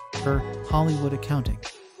that, per Hollywood accounting,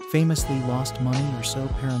 famously lost money, or so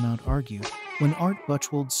Paramount argued, when Art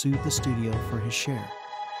Buchwald sued the studio for his share.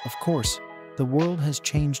 Of course, the world has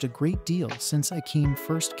changed a great deal since Akeem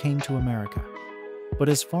first came to America. But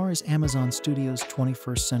as far as Amazon Studios'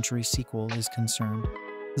 21st Century sequel is concerned,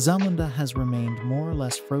 Zamunda has remained more or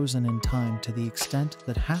less frozen in time, to the extent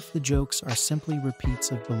that half the jokes are simply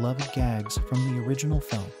repeats of beloved gags from the original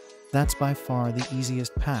film. That's by far the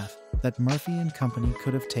easiest path that Murphy and company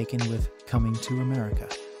could have taken with Coming to America.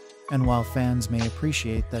 And while fans may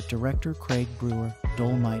appreciate that director Craig Brewer,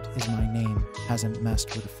 Dolomite Is My Name, hasn't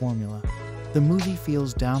messed with the formula, the movie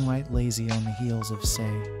feels downright lazy on the heels of, say,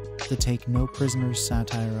 the Take No Prisoners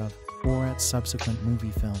satire of Borat's subsequent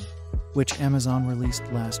movie film, which Amazon released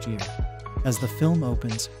last year. As the film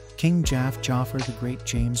opens, King Jafar the Great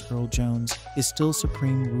James Earl Jones is still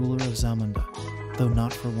supreme ruler of Zamunda, though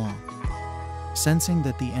not for long. Sensing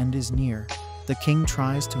that the end is near, the king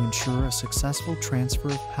tries to ensure a successful transfer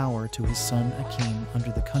of power to his son Akeem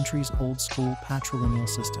under the country's old-school patrilineal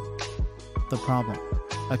system. The problem: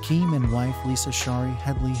 Akeem and wife Lisa Shari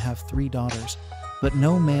Headley have 3 daughters, but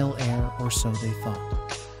no male heir, or so they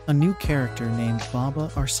thought. A new character named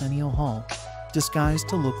Baba Arsenio Hall, disguised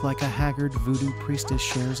to look like a haggard voodoo priestess,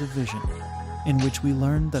 shares a vision, in which we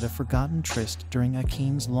learn that a forgotten tryst during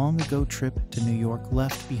Akeem's long-ago trip to New York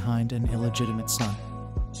left behind an illegitimate son.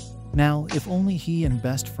 Now, if only he and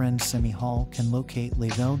best friend Semi Hall can locate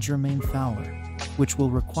Lavelle Germain Fowler, which will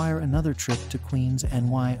require another trip to Queens,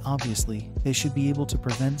 NY. Obviously, they should be able to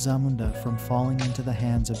prevent Zamunda from falling into the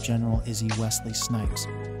hands of General Izzy Wesley Snipes,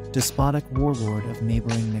 despotic warlord of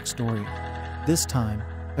neighboring Nextoria. This time,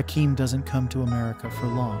 Akeem doesn't come to America for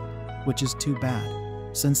long, which is too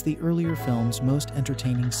bad, since the earlier film's most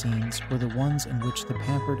entertaining scenes were the ones in which the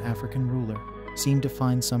pampered African ruler seemed to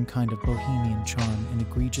find some kind of bohemian charm in a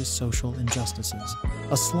egregious social injustices,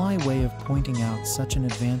 a sly way of pointing out such an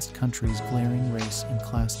advanced country's glaring race and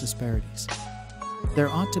class disparities. There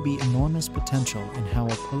ought to be enormous potential in how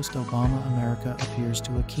a post-Obama America appears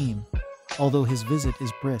to Akeem, although his visit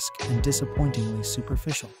is brisk and disappointingly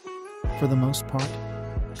superficial. For the most part,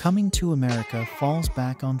 Coming to America falls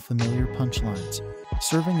back on familiar punchlines,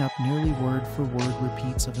 serving up nearly word-for-word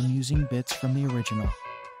repeats of amusing bits from the original.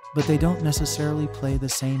 But they don't necessarily play the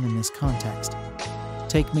same in this context.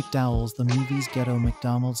 Take McDowell's The movie's Ghetto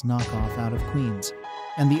McDonald's knockoff out of Queens,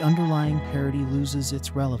 and the underlying parody loses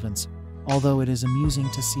its relevance, although it is amusing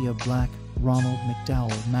to see a black Ronald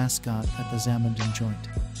McDowell mascot at the Zamundin joint.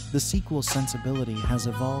 The sequel's sensibility has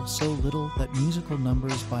evolved so little that musical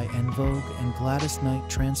numbers by En Vogue and Gladys Knight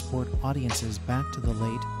transport audiences back to the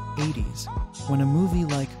late 80s, when a movie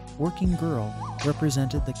like Working Girl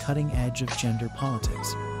represented the cutting edge of gender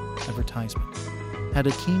politics. Advertisement. Had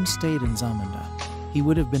Akeem stayed in Zamunda, he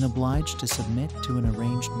would have been obliged to submit to an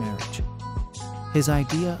arranged marriage. His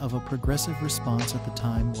idea of a progressive response at the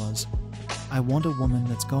time was, "I want a woman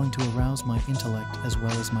that's going to arouse my intellect as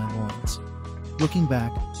well as my loins." Looking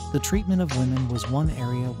back, the treatment of women was one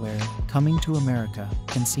area where Coming to America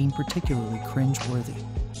can seem particularly cringe-worthy,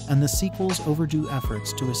 and the sequel's overdue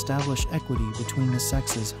efforts to establish equity between the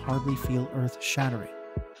sexes hardly feel earth-shattering.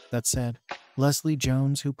 That said, Leslie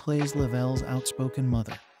Jones, who plays Lavelle's outspoken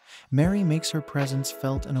mother, Mary, makes her presence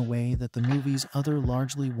felt in a way that the movie's other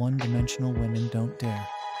largely one-dimensional women don't dare,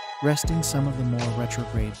 wresting some of the more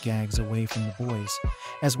retrograde gags away from the boys,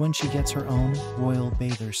 as when she gets her own royal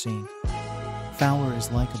bather scene. Fowler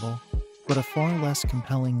is likable, but a far less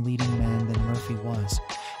compelling leading man than Murphy was,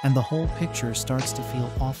 and the whole picture starts to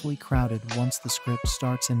feel awfully crowded once the script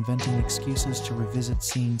starts inventing excuses to revisit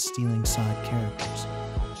scenes stealing side characters.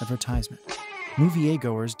 Advertisement.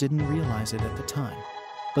 Moviegoers didn't realize it at the time,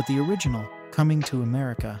 but the original, Coming to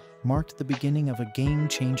America, marked the beginning of a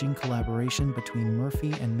game-changing collaboration between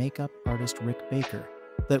Murphy and makeup artist Rick Baker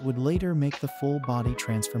that would later make the full-body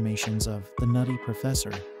transformations of The Nutty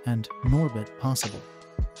Professor and Norbit possible.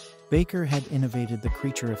 Baker had innovated the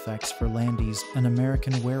creature effects for Landis, An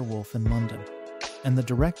American Werewolf in London, and the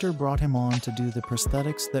director brought him on to do the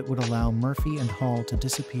prosthetics that would allow Murphy and Hall to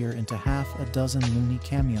disappear into half a dozen loony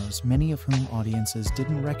cameos, many of whom audiences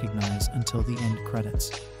didn't recognize until the end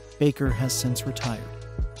credits. Baker has since retired,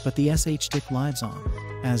 but the SH stick lives on,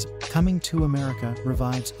 as Coming to America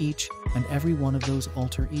revives each and every one of those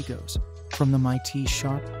alter egos, from the mighty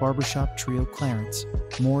sharp barbershop trio Clarence,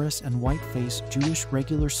 Morris and white-faced Jewish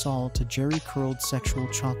regular Saul to jerry-curled sexual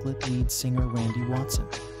chocolate lead singer Randy Watson.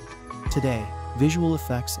 Today, visual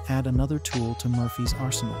effects add another tool to Murphy's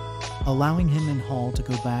arsenal, allowing him and Hall to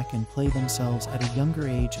go back and play themselves at a younger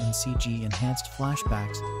age in CG-enhanced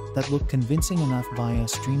flashbacks that look convincing enough via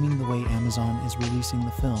streaming the way Amazon is releasing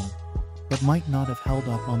the film, but might not have held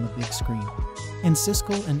up on the big screen. In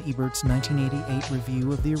Siskel and Ebert's 1988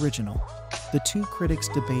 review of the original, the two critics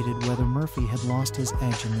debated whether Murphy had lost his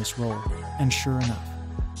edge in this role, and sure enough,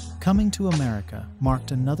 Coming to America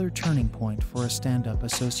marked another turning point for a stand-up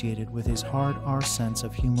associated with his hard R sense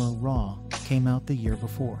of humor. Raw came out the year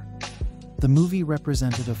before. The movie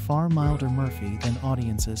represented a far milder Murphy than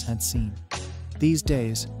audiences had seen. These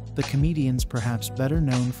days, the comedian's perhaps better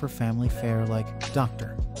known for family fare like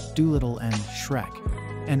Dr. Dolittle and Shrek,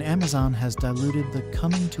 and Amazon has diluted the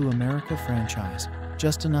Coming to America franchise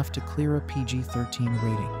just enough to clear a PG-13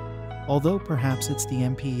 rating. Although perhaps it's the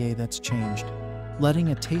MPA that's changed, letting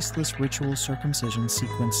a tasteless ritual circumcision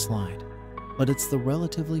sequence slide. But it's the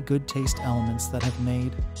relatively good taste elements that have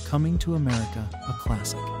made Coming to America a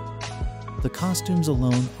classic. The costumes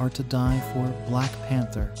alone are to die for. Black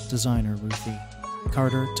Panther designer Ruthie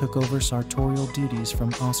Carter took over sartorial duties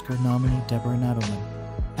from Oscar nominee Deborah Nadelman,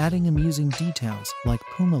 adding amusing details like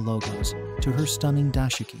Puma logos to her stunning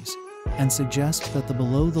dashikis, and suggest that the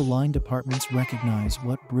below-the-line departments recognize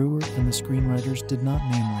what Brewer and the screenwriters did not,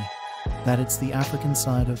 namely, that it's the African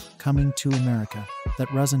side of Coming to America that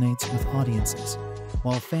resonates with audiences.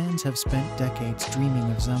 While fans have spent decades dreaming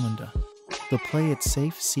of Zamunda, the play it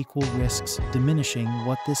safe sequel risks diminishing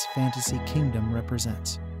what this fantasy kingdom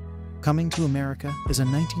represents. Coming to America is a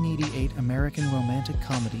 1988 American romantic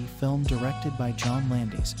comedy film directed by John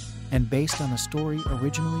Landis and based on a story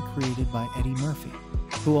originally created by Eddie Murphy,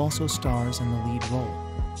 who also stars in the lead role.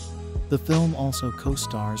 The film also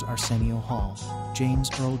co-stars Arsenio Hall, James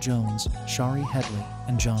Earl Jones, Shari Headley,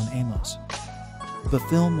 and John Amos. The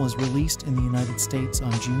film was released in the United States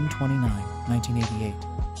on June 29, 1988.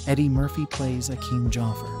 Eddie Murphy plays Akeem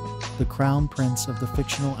Jaffer, the crown prince of the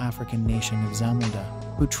fictional African nation of Zamunda,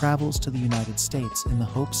 who travels to the United States in the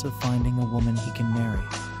hopes of finding a woman he can marry,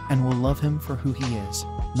 and will love him for who he is,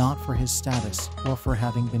 not for his status or for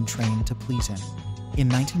having been trained to please him. In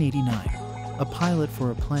 1989, a pilot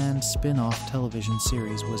for a planned spin-off television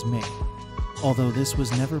series was made, although this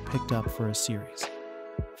was never picked up for a series.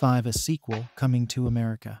 5. A sequel, Coming to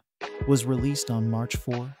America, was released on March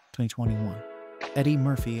 4, 2021. Eddie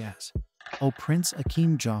Murphy as O Prince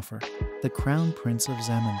Akeem Jaffer, the Crown Prince of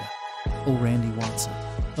Zamunda. O Randy Watson,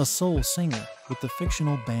 a soul singer with the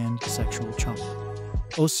fictional band Sexual Chocolate.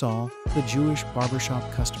 O Saul, the Jewish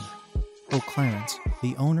barbershop customer. O Clarence,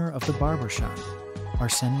 the owner of the barbershop.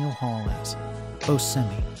 Arsenio Hall as O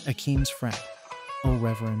Semi, Akeem's friend. O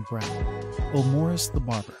Reverend Brown. O Morris the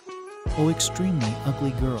barber. O extremely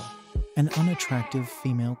ugly girl, an unattractive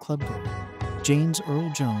female clubgirl. James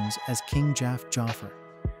Earl Jones as King Jaffer,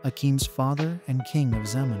 Akeem's father and king of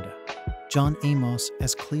Zamunda. John Amos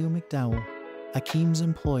as Cleo McDowell, Akeem's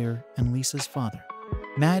employer and Lisa's father.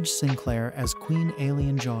 Madge Sinclair as Queen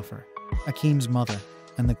Alien Jaffer, Akeem's mother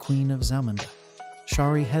and the Queen of Zamunda.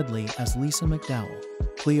 Shari Headley as Lisa McDowell,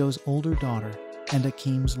 Cleo's older daughter and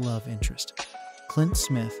Akeem's love interest. Clint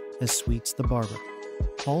Smith as Sweets the barber.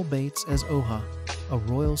 Paul Bates as Oha, a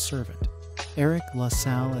royal servant. Eric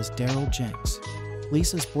LaSalle as Daryl Jenks,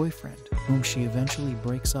 Lisa's boyfriend, whom she eventually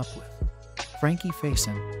breaks up with. Frankie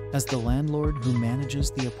Faison as the landlord who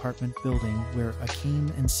manages the apartment building where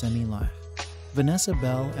Akeem and Semi live. Vanessa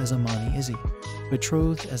Bell as Amani Izzy,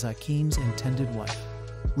 betrothed as Akeem's intended wife.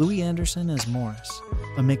 Louis Anderson as Morris,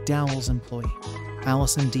 a McDowell's employee.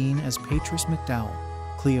 Allison Dean as Patris McDowell,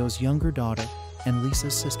 Cleo's younger daughter and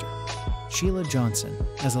Lisa's sister. Sheila Johnson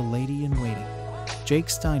as a lady-in-waiting. Jake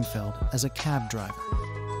Steinfeld as a cab driver.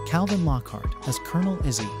 Calvin Lockhart as Colonel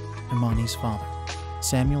Izzy, Imani's father.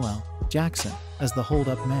 Samuel L. Jackson as the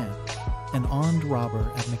hold-up man, an armed robber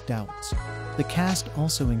at McDowell's. The cast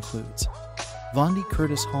also includes Vondi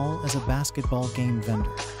Curtis Hall as a basketball game vendor,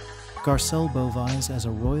 Garcelle Beauvais as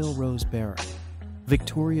a royal rose bearer,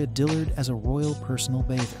 Victoria Dillard as a royal personal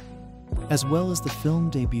bather, as well as the film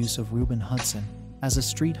debuts of Reuben Hudson as a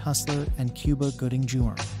street hustler and Cuba Gooding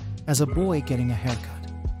Jr. as a boy getting a haircut.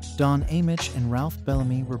 Don Amitch and Ralph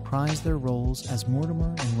Bellamy reprise their roles as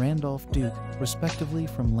Mortimer and Randolph Duke, respectively,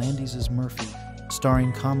 from Landis' Murphy,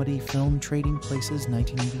 starring comedy film Trading Places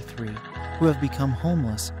 1983, who have become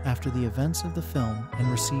homeless after the events of the film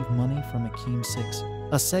and receive money from Akeem 6.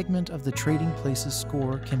 A segment of the Trading Places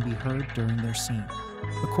score can be heard during their scene.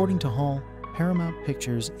 According to Hall, Paramount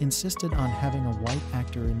Pictures insisted on having a white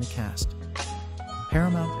actor in the cast.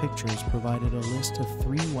 Paramount Pictures provided a list of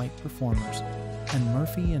 3 white performers, and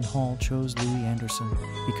Murphy and Hall chose Louis Anderson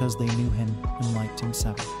because they knew him and liked him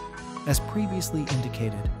 7. As previously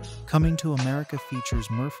indicated, Coming to America features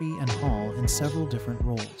Murphy and Hall in several different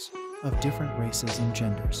roles, of different races and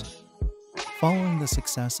genders. Following the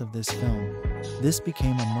success of this film, this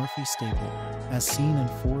became a Murphy staple, as seen in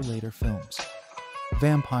 4 later films.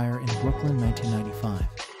 Vampire in Brooklyn 1995,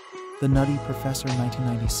 The Nutty Professor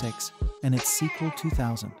 1996, and its sequel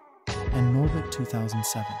 2000, and Norbit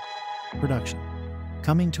 2007. Production.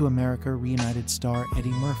 Coming to America reunited star Eddie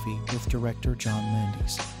Murphy with director John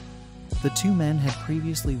Landis. The two men had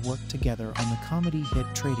previously worked together on the comedy hit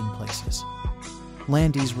Trading Places.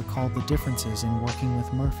 Landis recalled the differences in working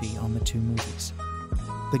with Murphy on the 2 movies.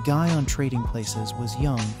 The guy on Trading Places was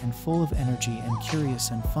young and full of energy and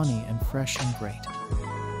curious and funny and fresh and great.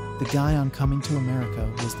 The guy on Coming to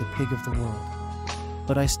America was the pig of the world.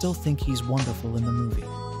 But I still think he's wonderful in the movie.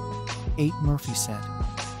 8. Murphy said,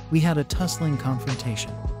 "We had a tussling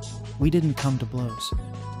confrontation. We didn't come to blows.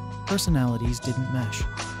 Personalities didn't mesh.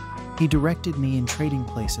 He directed me in Trading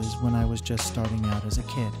Places when I was just starting out as a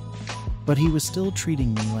kid. But he was still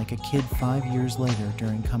treating me like a kid 5 years later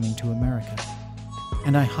during Coming to America.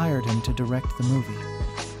 And I hired him to direct the movie.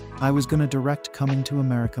 I was going to direct Coming to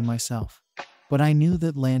America myself. But I knew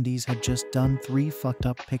that Landis had just done 3 fucked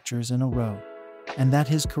up pictures in a row, and that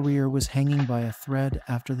his career was hanging by a thread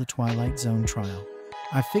after the Twilight Zone trial.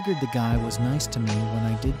 I figured the guy was nice to me when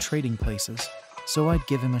I did Trading Places, so I'd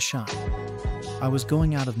give him a shot. I was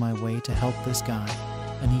going out of my way to help this guy,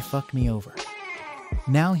 and he fucked me over.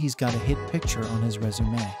 Now he's got a hit picture on his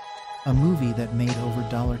resume, a movie that made over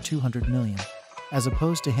 $200 million, as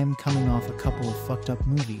opposed to him coming off a couple of fucked up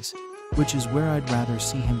movies, which is where I'd rather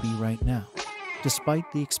see him be right now."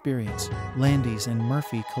 Despite the experience, Landis and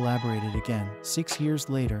Murphy collaborated again 6 years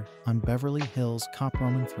later on Beverly Hills Cop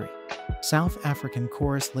Roman 3. South African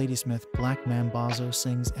chorus Ladysmith Black Mambazo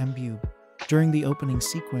sings Mbube. During the opening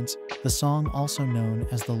sequence, the song also known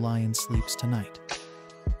as The Lion Sleeps Tonight.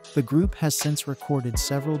 The group has since recorded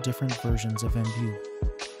several different versions of Mbube.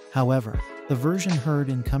 However, The version heard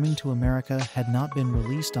in Coming to America had not been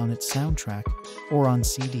released on its soundtrack or on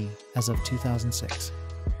CD as of 2006.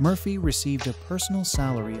 Murphy received a personal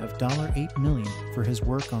salary of $8 million for his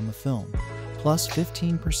work on the film, plus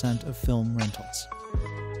 15% of film rentals.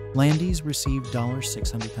 Landis received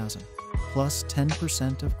 $600,000, plus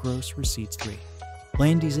 10% of gross receipts. 3.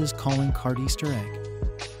 Landis's calling card Easter egg.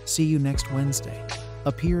 See You Next Wednesday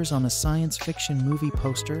appears on a science fiction movie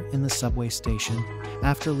poster in the subway station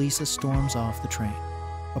after Lisa storms off the train.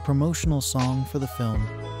 A promotional song for the film,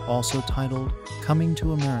 also titled Coming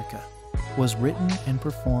to America, was written and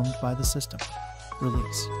performed by the System.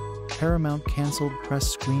 Release. Paramount canceled press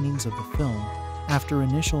screenings of the film after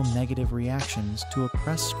initial negative reactions to a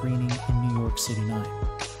press screening in New York City. 9.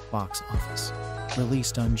 Box office.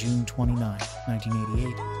 Released on June 29,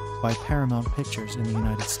 1988, by Paramount Pictures in the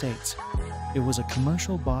United States. It was a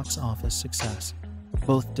commercial box office success,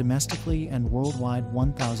 both domestically and worldwide.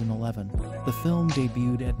 1011. The film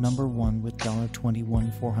debuted at number 1 with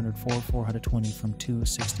 $21,404,420 from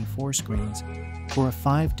 264 screens, for a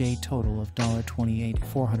 5-day total of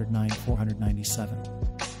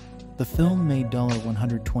 $28,409,497. The film made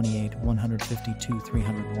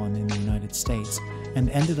 $128,152,301 in the United States and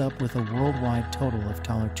ended up with a worldwide total of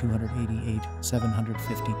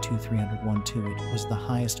 $288,752,301. It was the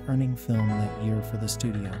highest earning film that year for the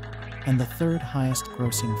studio and the third highest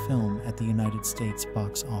grossing film at the United States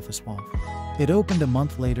box office wall. It opened a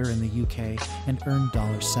month later in the UK and earned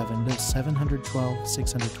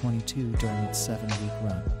 $7,712,622 during its 7-week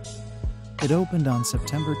run. It opened on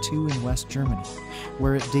September 2 in West Germany,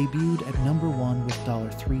 where it debuted at number 1 with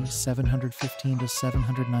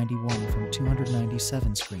 $3,715,791 from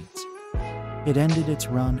 297 screens. It ended its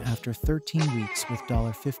run after 13 weeks with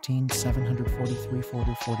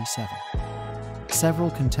 $15,743,447. Several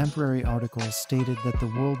contemporary articles stated that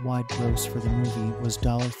the worldwide gross for the movie was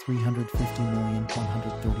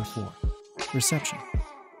 $350,134,000. Reception.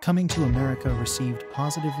 Coming to America received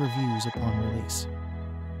positive reviews upon release.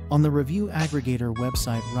 On the review aggregator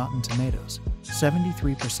website Rotten Tomatoes,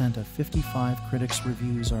 73% of 55 critics'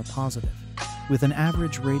 reviews are positive, with an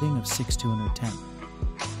average rating of 6/10.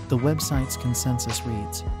 The website's consensus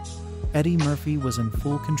reads, Eddie Murphy was in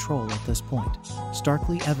full control at this point,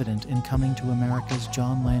 starkly evident in Coming to America's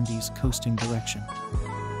John Landis' coasting direction.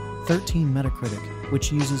 13 Metacritic,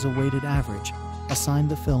 which uses a weighted average, assigned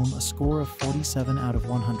the film a score of 47 out of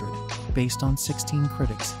 100, based on 16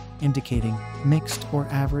 critics, indicating mixed or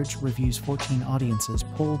average reviews. 14 audiences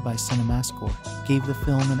polled by CinemaScore gave the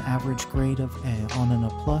film an average grade of A on an A+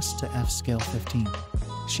 to F scale. 15.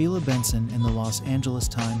 Sheila Benson in the Los Angeles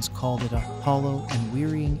Times called it a hollow and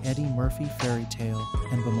wearying Eddie Murphy fairy tale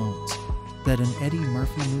and bemoans that an Eddie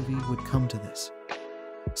Murphy movie would come to this.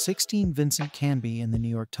 16. Vincent Canby in the New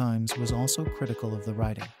York Times was also critical of the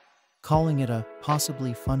writing, calling it a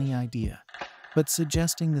possibly funny idea, but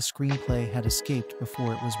suggesting the screenplay had escaped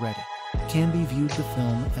before it was ready. Canby viewed the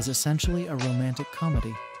film as essentially a romantic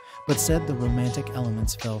comedy, but said the romantic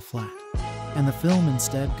elements fell flat, and the film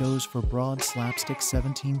instead goes for broad slapstick.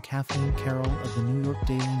 17. Kathleen Carroll of the New York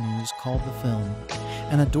Daily News called the film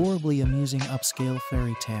an adorably amusing upscale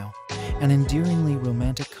fairy tale, an endearingly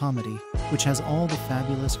romantic comedy which has all the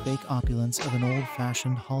fabulous fake opulence of an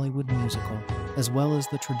old-fashioned Hollywood musical, as well as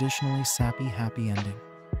the traditionally sappy happy ending.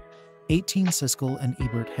 18. Siskel and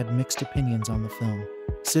Ebert had mixed opinions on the film.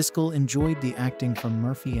 Siskel enjoyed the acting from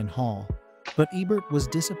Murphy and Hall, but Ebert was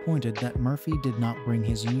disappointed that Murphy did not bring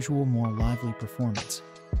his usual more lively performance.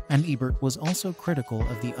 And Ebert was also critical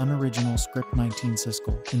of the unoriginal script. 19.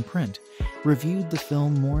 Siskel, in print, reviewed the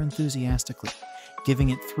film more enthusiastically, giving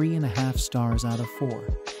it 3.5 stars out of 4,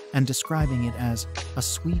 and describing it as a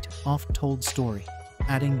sweet, oft-told story,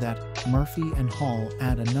 adding that Murphy and Hall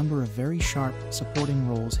add a number of very sharp supporting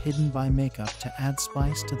roles hidden by makeup to add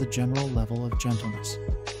spice to the general level of gentleness.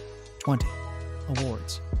 20.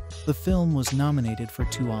 Awards. The film was nominated for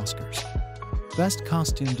 2 Oscars. Best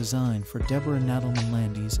Costume Design for Deborah Nadelman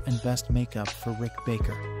Landis and Best Makeup for Rick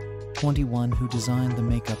Baker, 21, who designed the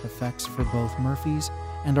makeup effects for both Murphy's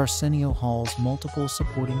and Arsenio Hall's multiple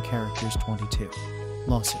supporting characters. 22.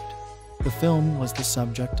 Lawsuit. The film was the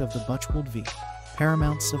subject of the Butchwold v.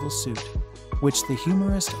 Paramount civil suit, which the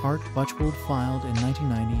humorist Art Butchwold filed in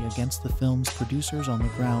 1990 against the film's producers on the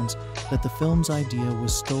grounds that the film's idea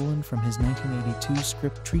was stolen from his 1982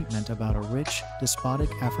 script treatment about a rich,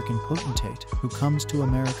 despotic African potentate who comes to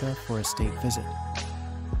America for a state visit.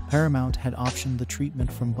 Paramount had optioned the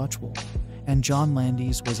treatment from Butchwold, and John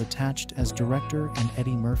Landis was attached as director and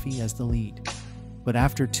Eddie Murphy as the lead. But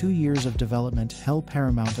after 2 years of development,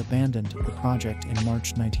 Paramount abandoned the project in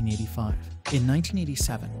March 1985. In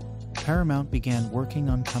 1987, Paramount began working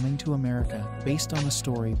on Coming to America, based on a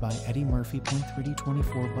story by Eddie Murphy.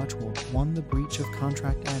 324 Butchwolf won the breach of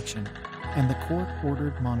contract action, and the court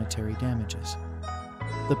ordered monetary damages.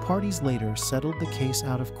 The parties later settled the case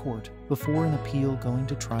out of court before an appeal going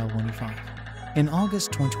to trial 25. In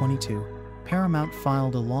August 2022, Paramount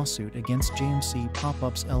filed a lawsuit against JMC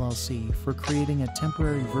Pop-Ups LLC for creating a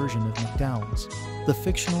temporary version of McDowell's, the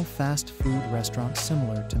fictional fast food restaurant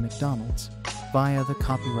similar to McDonald's, via the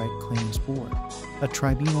Copyright Claims Board, a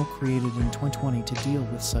tribunal created in 2020 to deal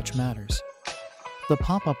with such matters. The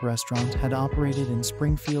pop-up restaurant had operated in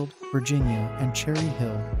Springfield, Virginia, and Cherry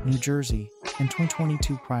Hill, New Jersey, in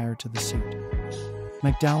 2022 prior to the suit.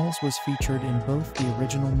 McDowell's was featured in both the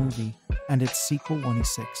original movie and its sequel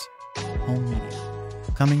 26, Home Media.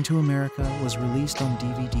 Coming to America was released on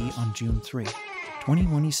DVD on June 3,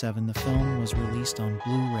 2027. The film was released on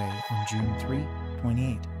Blu-ray on June 3,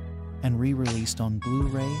 2028, and re-released on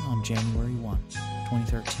Blu-ray on January 1,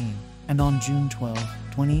 2013. And on June 12,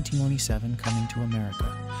 2027, Coming to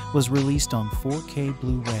America was released on 4K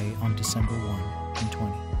Blu-ray on December 1,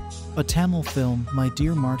 2020. A Tamil film, My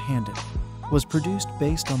Dear Mart Handed, was produced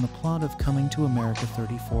based on the plot of Coming to America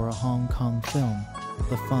 34, a Hong Kong film.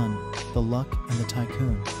 The Fun, the Luck, and the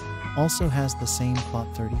Tycoon also has the same plot.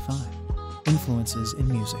 35 influences in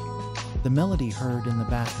music. The melody heard in the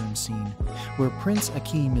bathroom scene, where Prince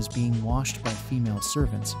Akeem is being washed by female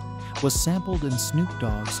servants, was sampled in Snoop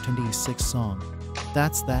Dogg's 26 song,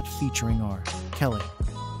 That's That featuring R. Kelly.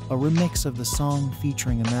 A remix of the song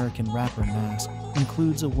featuring American rapper Nas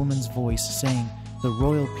includes a woman's voice saying, "The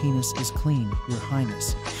royal penis is clean, Your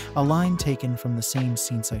Highness," a line taken from the same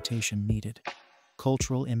scene. Citation needed.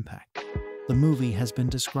 Cultural impact. The movie has been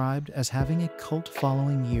described as having a cult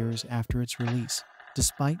following years after its release,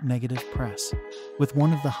 despite negative press. With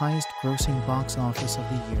one of the highest grossing box office of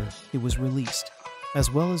the year it was released,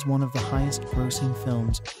 as well as one of the highest grossing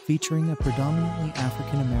films featuring a predominantly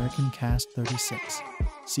African-American cast. 36.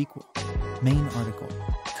 Sequel. Main article.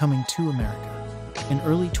 Coming to America. In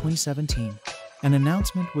early 2017, an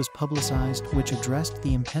announcement was publicized which addressed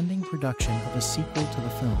the impending production of a sequel to the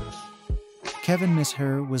film. Kevin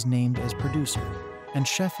Misher was named as producer, and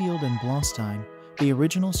Sheffield and Blaustein, the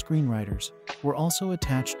original screenwriters, were also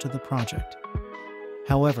attached to the project.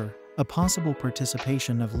 However, a possible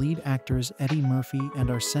participation of lead actors Eddie Murphy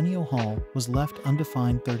and Arsenio Hall was left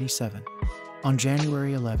undefined. 37. On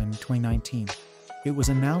January 11, 2019, it was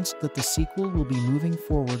announced that the sequel will be moving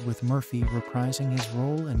forward with Murphy reprising his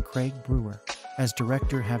role and Craig Brewer as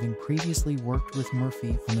director, having previously worked with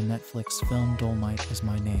Murphy on the Netflix film Dolomite Is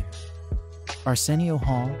My Name. Arsenio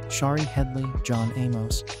Hall, Shari Headley, John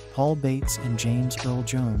Amos, Paul Bates, and James Earl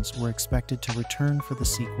Jones were expected to return for the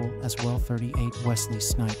sequel as well. 38. Wesley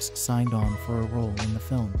Snipes signed on for a role in the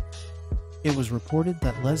film. It was reported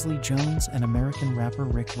that Leslie Jones and American rapper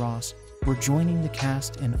Rick Ross were joining the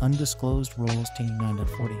cast in undisclosed roles. 39 to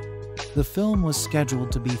 40. The film was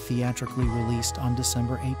scheduled to be theatrically released on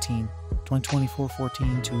December 18, 2024,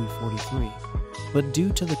 14 to 43, but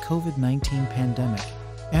due to the COVID-19 pandemic,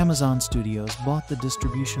 Amazon Studios bought the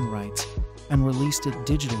distribution rights and released it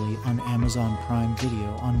digitally on Amazon Prime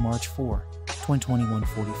Video on March 4, 2021.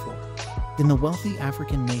 44. In the wealthy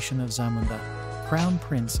African nation of Zamunda, Crown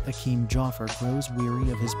Prince Akeem Joffer grows weary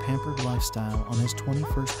of his pampered lifestyle on his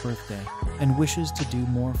 21st birthday and wishes to do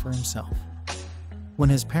more for himself. When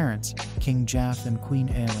his parents, King Jaff and Queen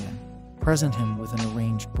Alien, present him with an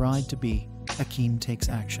arranged bride-to-be, Akeem takes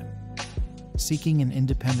action. Seeking an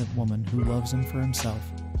independent woman who loves him for himself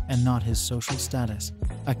and not his social status,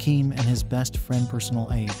 Akeem and his best friend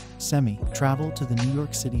personal aide, Semi, travel to the New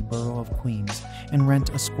York City borough of Queens and rent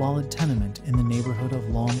a squalid tenement in the neighborhood of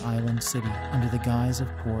Long Island City under the guise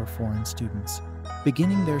of poor foreign students.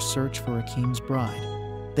 Beginning their search for Akeem's bride,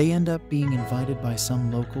 they end up being invited by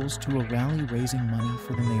some locals to a rally raising money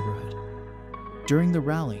for the neighborhood. During the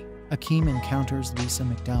rally, Akeem encounters Lisa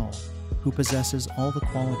McDowell, who possesses all the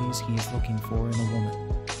qualities he is looking for in a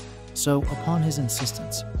woman. So, upon his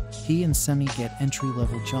insistence, he and Semi get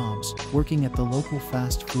entry-level jobs working at the local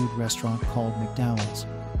fast food restaurant called McDowell's,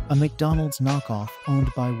 a McDonald's knockoff owned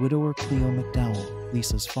by widower Cleo McDowell,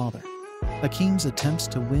 Lisa's father. Akeem's attempts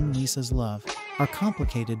to win Lisa's love are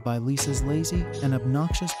complicated by Lisa's lazy and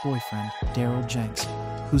obnoxious boyfriend, Daryl Jenks,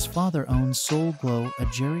 whose father owns Soul Glow, a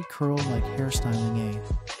Jerry Curl-like hairstyling aid.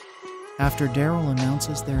 After Daryl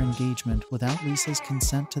announces their engagement without Lisa's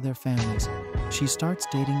consent to their families, she starts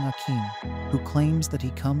dating Akeem, who claims that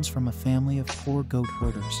he comes from a family of poor goat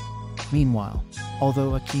herders. Meanwhile,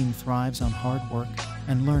 although Akeem thrives on hard work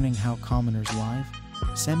and learning how commoners live,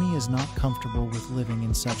 Semi is not comfortable with living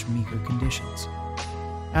in such meager conditions.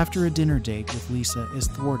 After a dinner date with Lisa is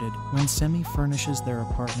thwarted when Semi furnishes their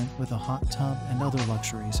apartment with a hot tub and other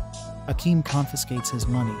luxuries, Akeem confiscates his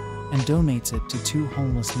money and donates it to 2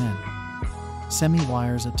 homeless men. Semi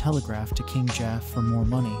wires a telegraph to King Jaff for more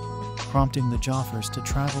money, prompting the Jaffers to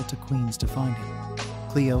travel to Queens to find him.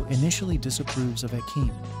 Cleo initially disapproves of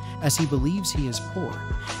Akeem, as he believes he is poor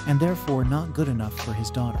and therefore not good enough for his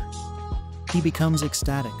daughter. He becomes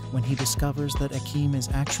ecstatic when he discovers that Akeem is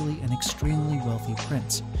actually an extremely wealthy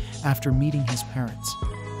prince after meeting his parents.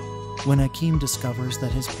 When Akeem discovers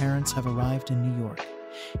that his parents have arrived in New York,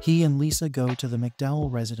 he and Lisa go to the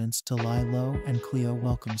McDowell residence to lie low, and Cleo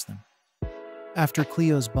welcomes them. After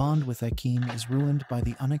Cleo's bond with Akeem is ruined by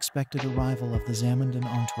the unexpected arrival of the Zamindon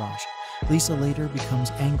entourage, Lisa later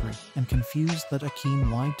becomes angry and confused that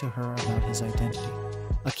Akeem lied to her about his identity.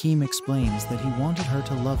 Akeem explains that he wanted her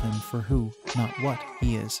to love him for who, not what,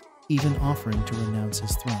 he is, even offering to renounce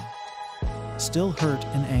his throne. Still hurt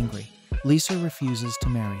and angry, Lisa refuses to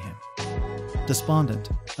marry him. Despondent,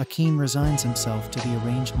 Akeem resigns himself to the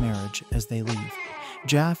arranged marriage as they leave.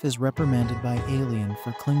 Jaff is reprimanded by Alien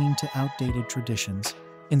for clinging to outdated traditions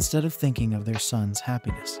instead of thinking of their son's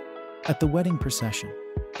happiness. At the wedding procession,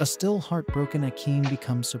 a still heartbroken Akeem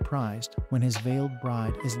becomes surprised when his veiled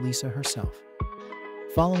bride is Lisa herself.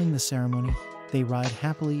 Following the ceremony, they ride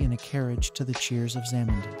happily in a carriage to the cheers of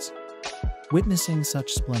Zamindons. Witnessing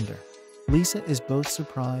such splendor, Lisa is both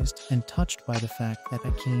surprised and touched by the fact that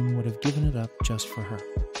Akeem would have given it up just for her.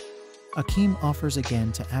 Akeem offers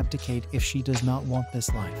again to abdicate if she does not want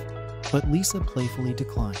this life, but Lisa playfully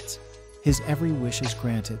declines. His every wish is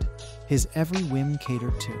granted, his every whim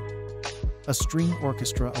catered to. A string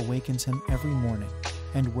orchestra awakens him every morning,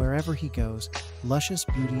 and wherever he goes, luscious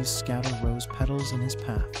beauties scatter rose petals in his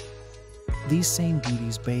path. These same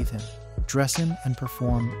beauties bathe him, dress him, and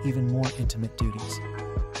perform even more intimate duties.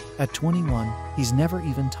 At 21, he's never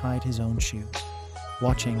even tied his own shoes.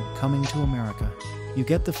 Watching Coming to America, you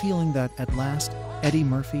get the feeling that, at last, Eddie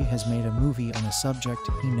Murphy has made a movie on a subject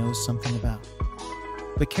he knows something about.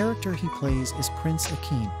 The character he plays is Prince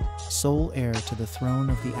Akeem, sole heir to the throne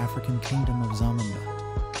of the African kingdom of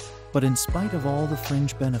Zamunda. But in spite of all the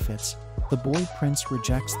fringe benefits, the boy prince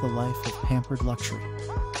rejects the life of pampered luxury.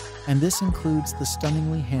 And this includes the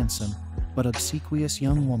stunningly handsome but obsequious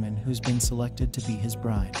young woman who's been selected to be his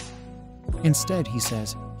bride. Instead, he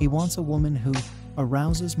says, he wants a woman who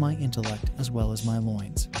arouses my intellect as well as my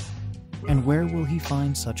loins. And where will he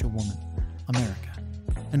find such a woman? America.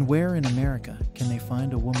 And where in America can they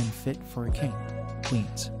find a woman fit for a king?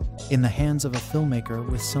 Queens. In the hands of a filmmaker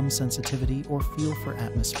with some sensitivity or feel for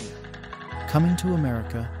atmosphere. Coming to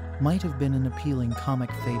America might have been an appealing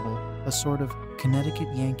comic fable, a sort of Connecticut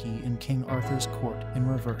Yankee in King Arthur's court in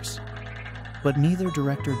reverse. But neither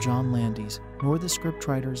director John Landis nor the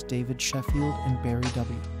scriptwriters David Sheffield and Barry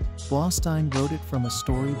W. Blaustein wrote it from a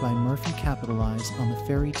story by Murphy capitalized on the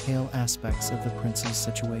fairy tale aspects of the prince's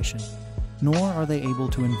situation, nor are they able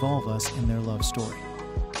to involve us in their love story.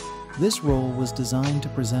 This role was designed to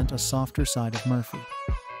present a softer side of Murphy,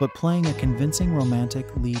 but playing a convincing romantic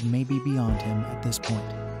lead may be beyond him at this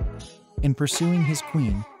point. In pursuing his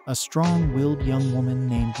queen, a strong-willed young woman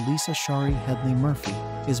named Lisa Shari Headley Murphy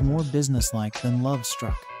is more businesslike than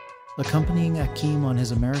love-struck. Accompanying Akeem on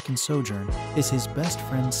his American sojourn is his best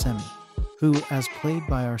friend Semi, who, as played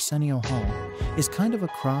by Arsenio Hall, is kind of a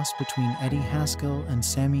cross between Eddie Haskell and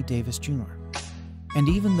Sammy Davis Jr. And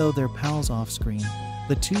even though they're pals off-screen,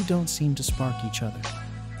 the two don't seem to spark each other.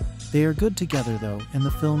 They are good together though in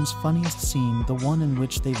the film's funniest scene, the one in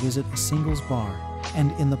which they visit a singles bar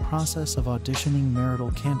and, in the process of auditioning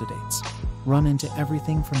marital candidates, run into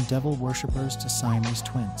everything from devil worshippers to Siamese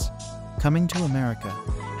twins. Coming to America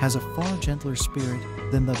has a far gentler spirit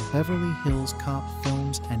than the Beverly Hills Cop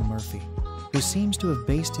films, and Murphy, who seems to have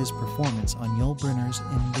based his performance on Yul Brynner's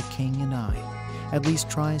in The King and I, at least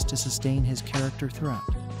tries to sustain his character throughout.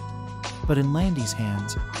 But in Landis'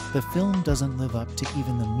 hands, the film doesn't live up to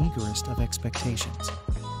even the meagerest of expectations.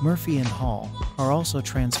 Murphy and Hall are also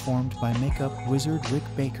transformed by makeup wizard Rick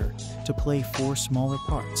Baker to play 4 smaller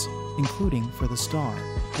parts, including, for the star,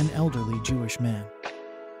 an elderly Jewish man.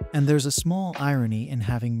 And there's a small irony in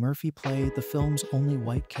having Murphy play the film's only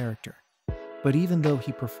white character. But even though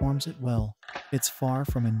he performs it well, it's far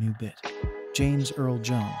from a new bit. James Earl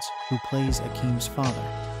Jones, who plays Akeem's father,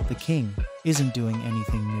 the king, isn't doing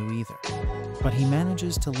anything new either. But he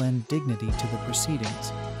manages to lend dignity to the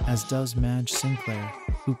proceedings, as does Madge Sinclair,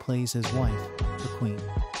 who plays his wife, the queen.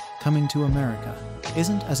 Coming to America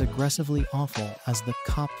isn't as aggressively awful as the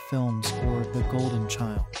cop films or The Golden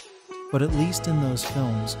Child. But at least in those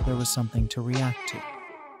films, there was something to react to.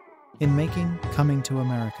 In making Coming to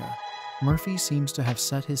America, Murphy seems to have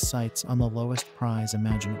set his sights on the lowest prize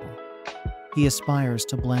imaginable. He aspires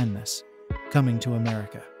to blandness. Coming to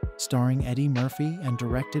America, starring Eddie Murphy and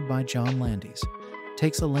directed by John Landis,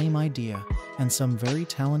 takes a lame idea and some very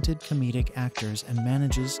talented comedic actors and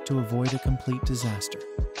manages to avoid a complete disaster.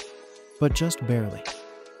 But just barely.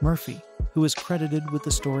 Murphy, who is credited with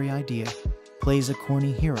the story idea, plays a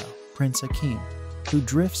corny hero, Prince Akeem, who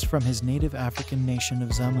drifts from his native African nation of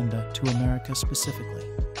Zamunda to America specifically,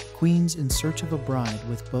 Queens, in search of a bride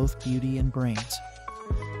with both beauty and brains.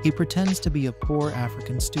 He pretends to be a poor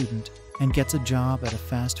African student and gets a job at a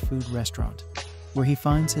fast food restaurant, where he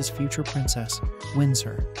finds his future princess, wins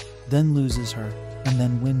her, then loses her, and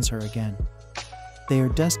then wins her again. They are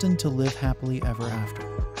destined to live happily ever after.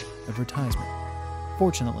 Advertisement.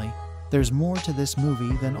 Fortunately, there's more to this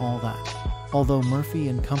movie than all that, although Murphy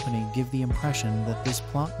and company give the impression that this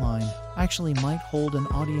plot line actually might hold an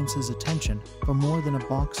audience's attention for more than a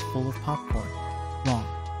box full of popcorn. Wrong.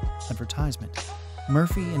 Advertisement.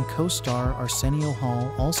 Murphy and co-star Arsenio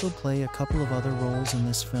Hall also play a couple of other roles in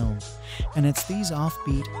this film, and it's these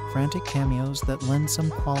offbeat, frantic cameos that lend some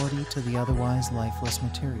quality to the otherwise lifeless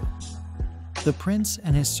material. The prince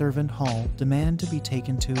and his servant Hall demand to be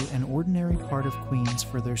taken to an ordinary part of Queens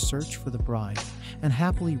for their search for the bride, and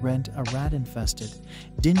happily rent a rat-infested,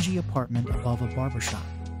 dingy apartment above a barbershop.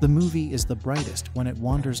 The movie is the brightest when it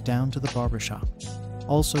wanders down to the barbershop,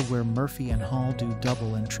 also where Murphy and Hall do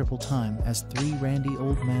double and triple time as three randy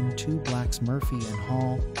old men, two blacks, Murphy and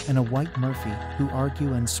Hall, and a white Murphy, who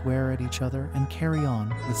argue and swear at each other and carry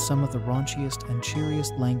on with some of the raunchiest and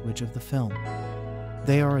cheeriest language of the film.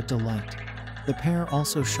 They are a delight. The pair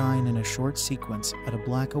also shine in a short sequence at a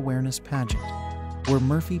Black awareness pageant, where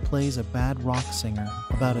Murphy plays a bad rock singer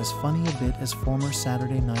about as funny a bit as former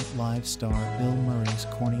Saturday Night Live star Bill Murray's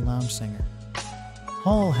corny lounge singer.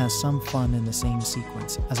 Hall has some fun in the same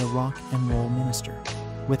sequence as a rock and roll minister,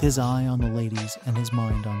 with his eye on the ladies and his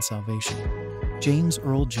mind on salvation. James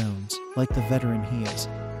Earl Jones, like the veteran he is,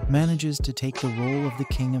 manages to take the role of the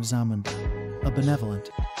King of Zamunda, a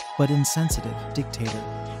benevolent but insensitive dictator,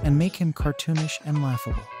 and make him cartoonish and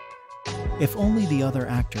laughable. If only the other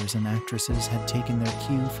actors and actresses had taken their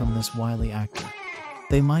cue from this wily actor,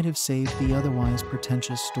 they might have saved the otherwise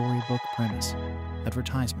pretentious storybook premise.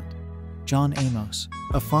 Advertisement. John Amos,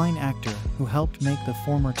 a fine actor who helped make the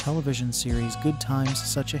former television series Good Times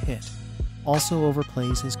such a hit, also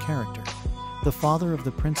overplays his character, the father of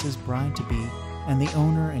the prince's bride-to-be and the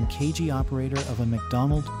owner and cagey operator of a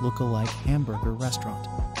McDonald's look-alike hamburger restaurant.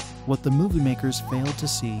 What the movie makers failed to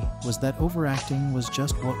see was that overacting was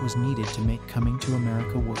just what was needed to make Coming to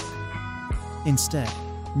America work. Instead,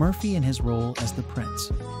 Murphy in his role as the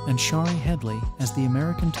prince, and Shari Headley as the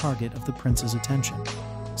American target of the prince's attention,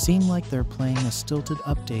 seem like they're playing a stilted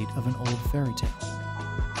update of an old fairy tale.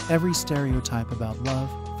 Every stereotype about love,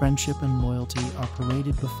 friendship, and loyalty are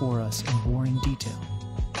paraded before us in boring detail.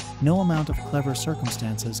 No amount of clever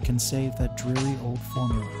circumstances can save that dreary old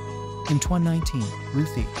formula. In 2019,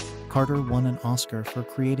 Ruthie Carter won an Oscar for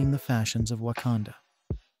creating the fashions of Wakanda.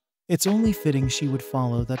 It's only fitting she would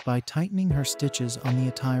follow that by tightening her stitches on the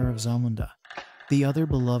attire of Zamunda, the other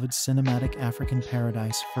beloved cinematic African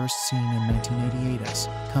paradise first seen in 1988's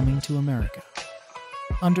Coming to America.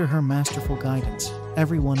 Under her masterful guidance,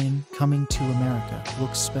 everyone in Coming to America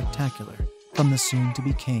looks spectacular, from the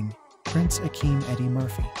soon-to-be king, Prince Akeem Eddie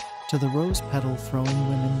Murphy, to the rose-petal-throwing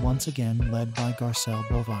women once again led by Garcelle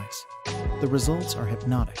Beauvais. The results are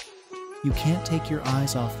hypnotic. You can't take your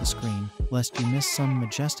eyes off the screen lest you miss some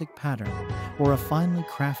majestic pattern or a finely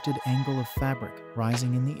crafted angle of fabric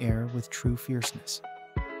rising in the air with true fierceness.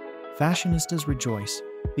 Fashionistas rejoice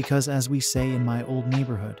because, as we say in my old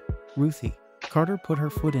neighborhood, Ruthie Carter put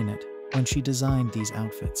her foot in it when she designed these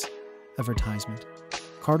outfits. Advertisement.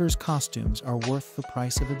 Carter's costumes are worth the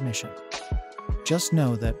price of admission. Just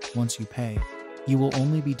know that, once you pay, you will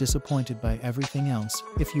only be disappointed by everything else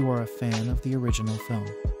if you are a fan of the original film.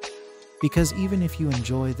 Because even if you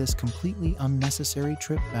enjoy this completely unnecessary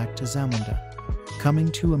trip back to Zamunda,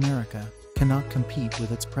 Coming to America cannot compete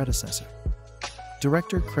with its predecessor.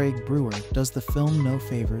 Director Craig Brewer does the film no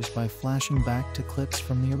favors by flashing back to clips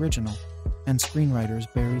from the original, and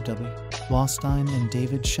screenwriters Barry W. Lostein and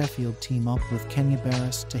David Sheffield team up with Kenya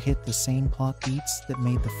Barris to hit the same plot beats that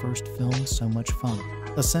made the first film so much fun.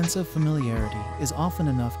 A sense of familiarity is often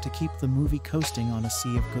enough to keep the movie coasting on a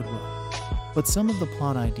sea of goodwill. But some of the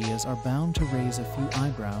plot ideas are bound to raise a few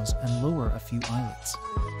eyebrows and lower a few eyelids.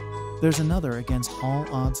 There's another against all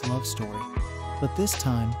odds love story, but this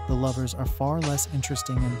time the lovers are far less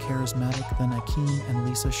interesting and charismatic than Akeem and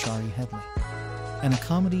Lisa Shari Headley. And a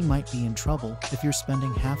comedy might be in trouble if you're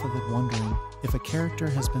spending half of it wondering if a character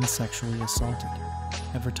has been sexually assaulted.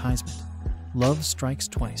 Advertisement. Love strikes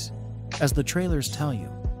twice. As the trailers tell you,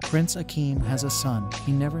 Prince Akeem has a son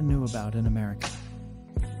he never knew about in America.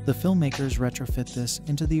 The filmmakers retrofit this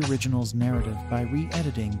into the original's narrative by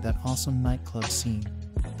re-editing that awesome nightclub scene,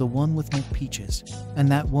 the one with McPeaches, and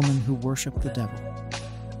that woman who worshipped the devil.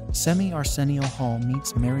 Arsenio Hall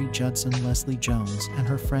meets Mary Judson Leslie Jones and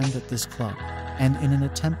her friend at this club, and in an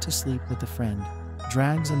attempt to sleep with the friend,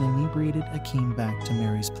 drags an inebriated Akeem back to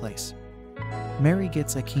Mary's place. Mary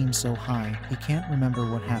gets Akeem so high he can't remember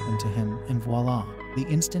what happened to him, and voila, the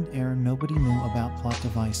instant heir nobody knew about plot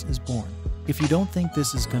device is born. If you don't think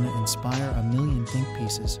this is gonna inspire a million think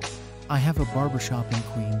pieces, I have a barbershop in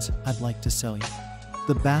Queens I'd like to sell you.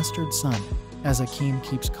 The bastard son, as Akeem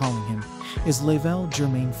keeps calling him, is Lavelle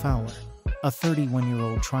Germain Fowler, a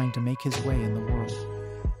 31-year-old trying to make his way in the world.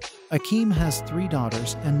 Akeem has 3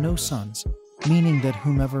 daughters and no sons, meaning that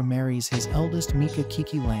whomever marries his eldest Mika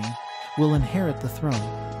Kiki Lane will inherit the throne,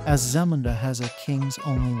 as Zamunda has a king's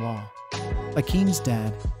only law. Akeem's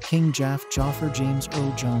dad, King Jaffer James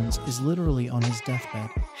Earl Jones, is literally on his deathbed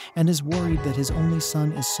and is worried that his only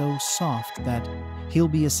son is so soft that he'll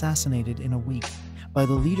be assassinated in a week by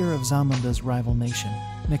the leader of Zamunda's rival nation,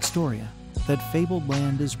 Nextoria. That fabled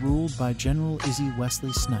land is ruled by General Izzy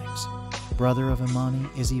Wesley Snipes, brother of Imani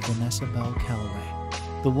Izzy Vanessa Bell Calloway,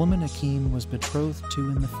 the woman Akeem was betrothed to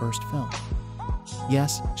in the first film.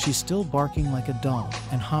 Yes, she's still barking like a dog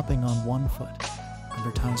and hopping on one foot.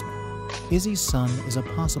 Advertisement. Izzy's son is a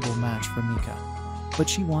possible match for Mika, but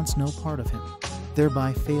she wants no part of him,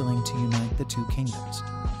 thereby failing to unite the two kingdoms.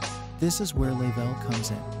 This is where Lavelle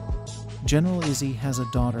comes in. General Izzy has a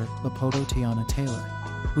daughter, Leopoldo Tiana Taylor,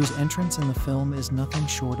 whose entrance in the film is nothing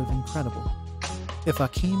short of incredible. If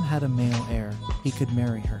Akeem had a male heir, he could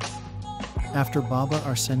marry her. After Baba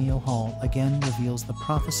Arsenio Hall again reveals the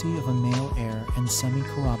prophecy of a male heir and Semi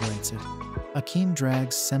corroborates it, Akeem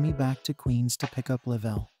drags Semi back to Queens to pick up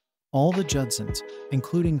Lavelle. All the Judsons,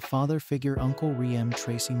 including father figure Uncle Riem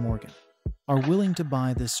Tracy Morgan, are willing to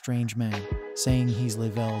buy this strange man, saying he's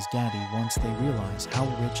Lavelle's daddy once they realize how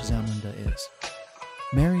rich Zamunda is.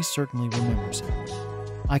 Mary certainly remembers him.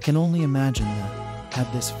 I can only imagine that,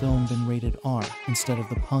 had this film been rated R instead of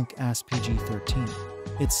the punk-ass PG-13,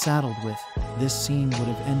 it's saddled with, this scene would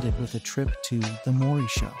have ended with a trip to The Maury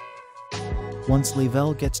Show. Once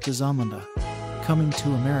Lavelle gets to Zamunda, Coming to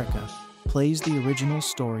America plays the original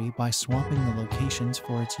story by swapping the locations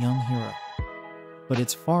for its young hero. But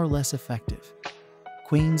it's far less effective.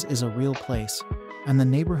 Queens is a real place, and the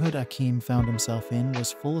neighborhood Akeem found himself in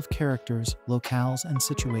was full of characters, locales, and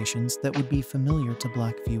situations that would be familiar to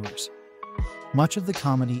black viewers. Much of the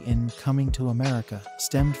comedy in Coming to America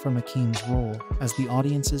stemmed from Akeem's role as the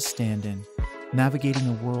audience's stand-in, navigating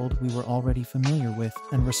a world we were already familiar with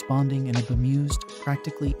and responding in a bemused,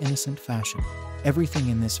 practically innocent fashion. Everything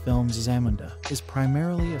in this film's Zamunda is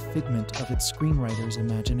primarily a figment of its screenwriter's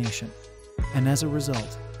imagination, and as a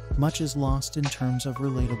result, much is lost in terms of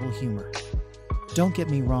relatable humor. Don't get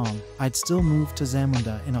me wrong, I'd still move to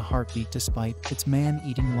Zamunda in a heartbeat despite its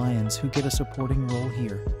man-eating lions who get a supporting role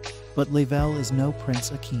here, but Lavelle is no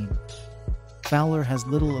Prince Akeem. Fowler has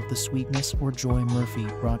little of the sweetness or joy Murphy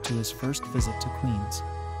brought to his first visit to Queens.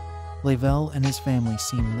 Lavelle and his family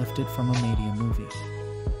seem lifted from a media movie.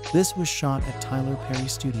 This was shot at Tyler Perry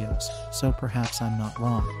Studios, so perhaps I'm not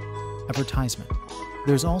wrong. Advertisement.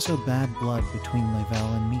 There's also bad blood between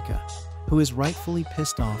Lavelle and Mika, who is rightfully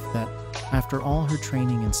pissed off that, after all her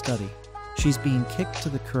training and study, she's being kicked to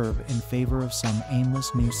the curb in favor of some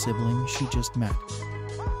aimless new sibling she just met.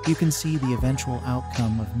 You can see the eventual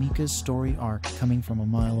outcome of Mika's story arc coming from a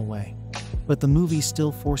mile away, but the movie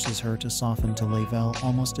still forces her to soften to Lavelle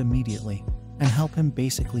almost immediately and help him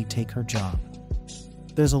basically take her job.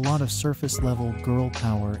 There's a lot of surface-level girl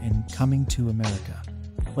power in Coming to America,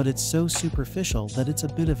 but it's so superficial that it's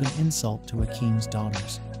a bit of an insult to Akeem's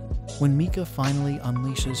daughters. When Mika finally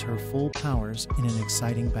unleashes her full powers in an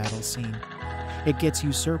exciting battle scene, it gets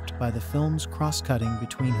usurped by the film's cross-cutting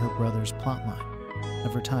between her brother's plotline.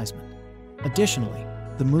 Advertisement. Additionally,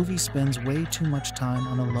 the movie spends way too much time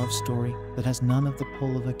on a love story that has none of the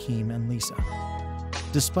pull of Akeem and Lisa.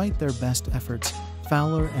 Despite their best efforts,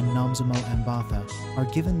 Fowler and Namzamo Mbatha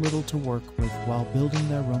are given little to work with while building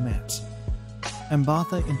their romance.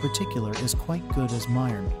 Mbatha in particular is quite good as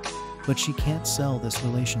Mayermi, but she can't sell this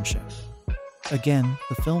relationship. Again,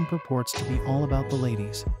 the film purports to be all about the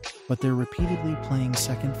ladies, but they're repeatedly playing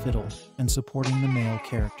second fiddle and supporting the male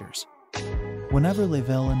characters. Whenever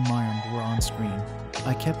Lavelle and Mayerm were on screen,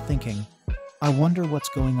 I kept thinking, I wonder what's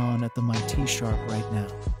going on at the Mighty Sharp right now.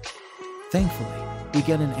 Thankfully, we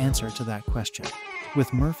get an answer to that question.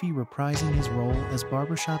 with Murphy reprising his role as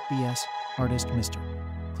barbershop BS artist Mr.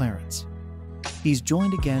 Clarence. He's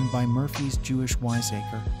joined again by Murphy's Jewish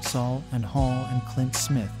wiseacre, Saul, and Hall and Clint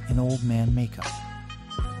Smith in old man makeup.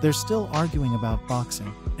 They're still arguing about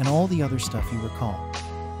boxing and all the other stuff you recall.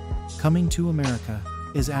 Coming to America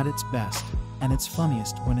is at its best, and it's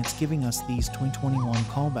funniest when it's giving us these 2021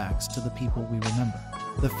 callbacks to the people we remember.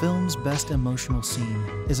 The film's best emotional scene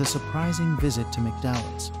is a surprising visit to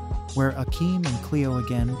McDowell's, where Akeem and Cleo,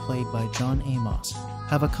 again played by John Amos,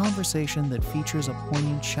 have a conversation that features a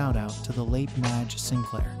poignant shout-out to the late Madge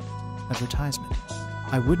Sinclair advertisement.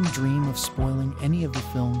 I wouldn't dream of spoiling any of the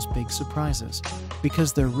film's big surprises,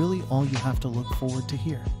 because they're really all you have to look forward to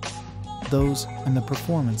here. Those and the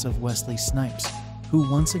performance of Wesley Snipes, who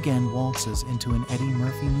once again waltzes into an Eddie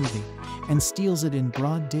Murphy movie and steals it in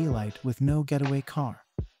broad daylight with no getaway car.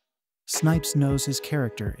 Snipes knows his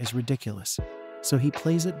character is ridiculous, so he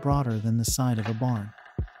plays it broader than the side of a barn.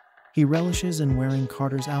 He relishes in wearing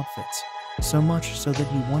Carter's outfits, so much so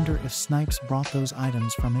that you wonder if Snipes brought those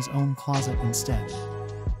items from his own closet instead.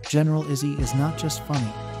 General Izzy is not just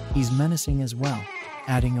funny, he's menacing as well,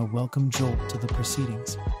 adding a welcome jolt to the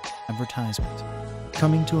proceedings. Advertisement.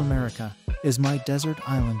 Coming to America is my desert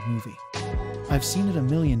island movie. I've seen it a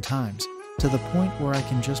million times, to the point where I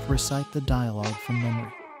can just recite the dialogue from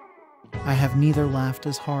memory. I have neither laughed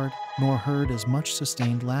as hard nor heard as much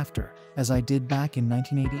sustained laughter as I did back in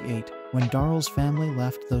 1988 when Daryl's family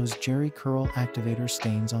left those Jerry Curl activator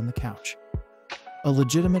stains on the couch. A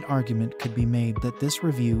legitimate argument could be made that this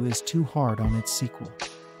review is too hard on its sequel.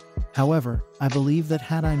 However, I believe that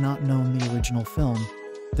had I not known the original film,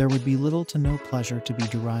 there would be little to no pleasure to be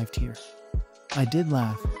derived here. I did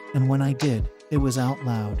laugh, and when I did, it was out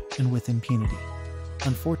loud and with impunity.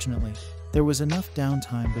 Unfortunately, there was enough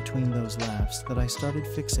downtime between those laughs that I started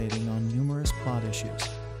fixating on numerous plot issues.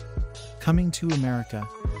 Coming to America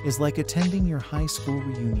is like attending your high school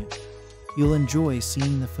reunion. You'll enjoy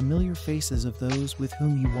seeing the familiar faces of those with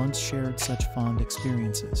whom you once shared such fond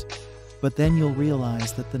experiences. But then you'll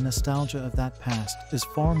realize that the nostalgia of that past is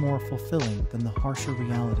far more fulfilling than the harsher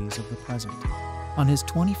realities of the present. On his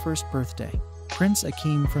 21st birthday, Prince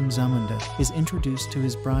Akeem from Zamunda is introduced to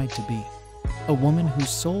his bride-to-be, a woman whose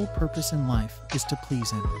sole purpose in life is to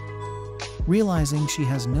please him. Realizing she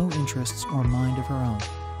has no interests or mind of her own,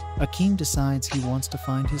 Akeem decides he wants to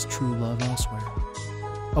find his true love elsewhere,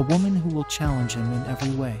 a woman who will challenge him in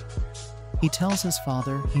every way. He tells his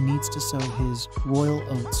father he needs to sow his royal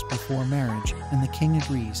oats before marriage, and the king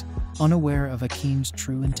agrees, unaware of Akeem's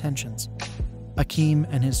true intentions. Akeem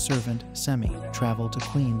and his servant, Semi, travel to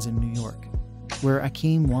Queens in New York, where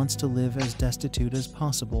Akeem wants to live as destitute as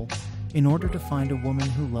possible in order to find a woman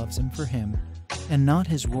who loves him for him, and not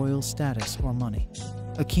his royal status or money.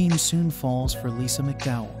 Akeem soon falls for Lisa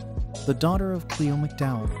McDowell, the daughter of Cleo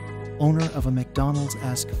McDowell, owner of a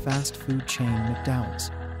McDonald's-esque fast food chain McDowell's.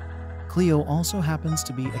 Cleo also happens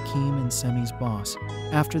to be Akeem and Semi's boss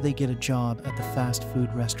after they get a job at the fast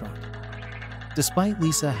food restaurant. Despite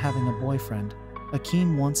Lisa having a boyfriend,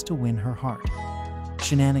 Akeem wants to win her heart.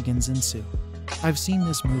 Shenanigans ensue. I've seen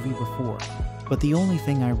this movie before, but the only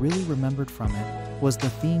thing I really remembered from it was the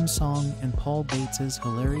theme song and Paul Bates's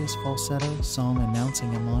hilarious falsetto song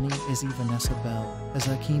announcing Imani Izzy Vanessa Bell as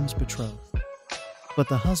Akeem's betrothed. But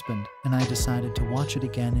the husband and I decided to watch it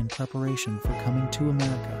again in preparation for Coming to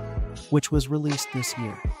America, which was released this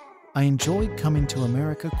year. I enjoyed Coming to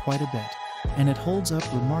America quite a bit, and it holds up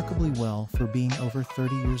remarkably well for being over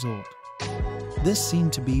 30 years old. This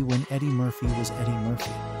seemed to be when Eddie Murphy was Eddie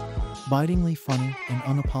Murphy, bitingly funny and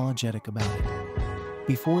unapologetic about it,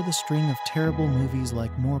 before the string of terrible movies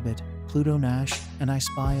like Norbit, Pluto Nash, and I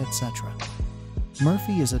Spy, etc.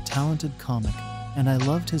 Murphy is a talented comic, and I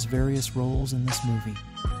loved his various roles in this movie,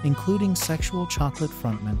 including sexual chocolate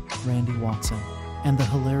frontman Randy Watson and the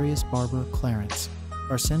hilarious barber Clarence.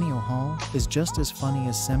 Arsenio Hall is just as funny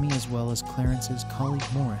as Semi, as well as Clarence's colleague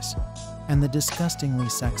Morris, and the disgustingly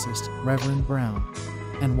sexist Reverend Brown.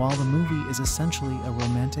 And while the movie is essentially a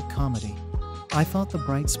romantic comedy, I thought the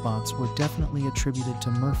bright spots were definitely attributed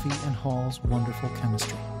to Murphy and Hall's wonderful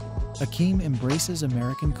chemistry. Akeem embraces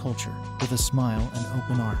American culture with a smile and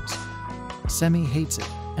open arms. Semi hates it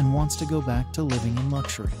and wants to go back to living in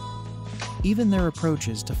luxury. Even their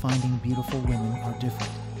approaches to finding beautiful women are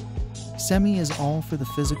different. Semi is all for the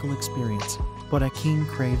physical experience, but Akeem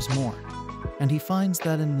craves more, and he finds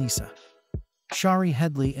that in Lisa. Shari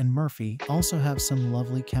Headley and Murphy also have some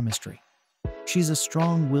lovely chemistry. She's a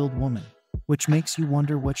strong-willed woman, which makes you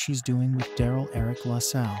wonder what she's doing with Daryl Eric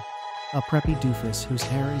LaSalle, a preppy doofus whose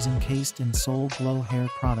hair is encased in Soul Glow hair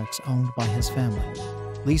products owned by his family.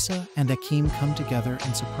 Lisa and Akeem come together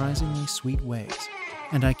in surprisingly sweet ways,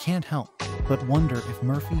 And I can't help but wonder if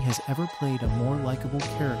Murphy has ever played a more likable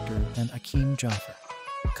character than Akeem Jaffer.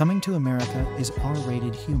 Coming to America is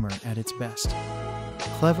R-rated humor at its best.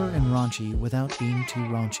 Clever and raunchy without being too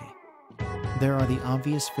raunchy. There are the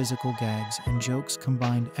obvious physical gags and jokes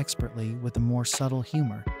combined expertly with the more subtle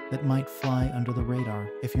humor that might fly under the radar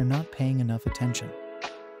if you're not paying enough attention.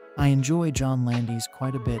 I enjoy John Landis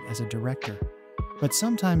quite a bit as a director, but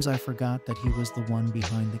sometimes I forgot that he was the one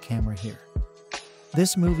behind the camera here.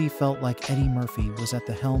 This movie felt like Eddie Murphy was at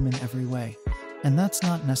the helm in every way, and that's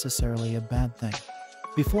not necessarily a bad thing.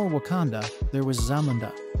 Before Wakanda, there was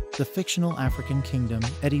Zamunda, the fictional African kingdom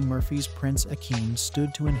Eddie Murphy's Prince Akeem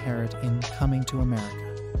stood to inherit in Coming to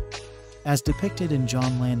America. As depicted in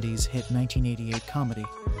John Landis' hit 1988 comedy,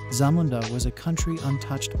 Zamunda was a country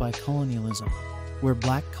untouched by colonialism, where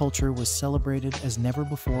black culture was celebrated as never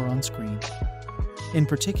before on screen. In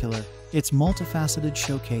particular, its multifaceted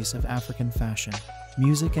showcase of African fashion,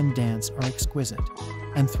 music and dance are exquisite,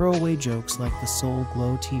 and throwaway jokes like the Soul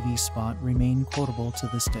Glow TV spot remain quotable to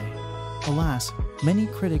this day. Alas, many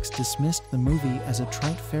critics dismissed the movie as a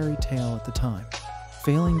trite fairy tale at the time,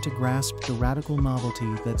 failing to grasp the radical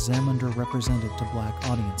novelty that Zamunda represented to black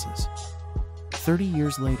audiences. 30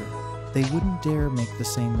 years later, they wouldn't dare make the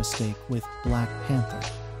same mistake with Black Panther,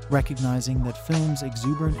 recognizing that film's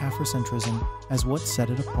exuberant Afrocentrism as what set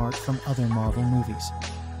it apart from other Marvel movies.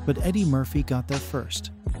 But Eddie Murphy got there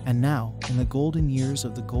first, and now, in the golden years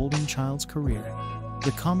of the Golden Child's career,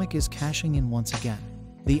 the comic is cashing in once again.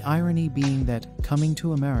 The irony being that Coming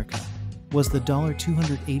to America was the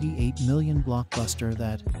 $288 million blockbuster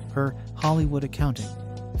that, per Hollywood accounting,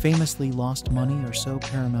 famously lost money, or so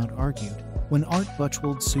Paramount argued, when Art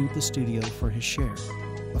Buchwald sued the studio for his share.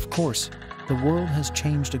 Of course, the world has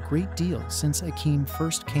changed a great deal since Akeem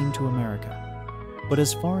first came to America. But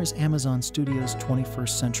as far as Amazon Studios' 21st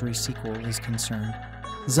Century sequel is concerned,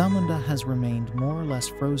 Zamunda has remained more or less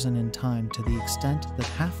frozen in time to the extent that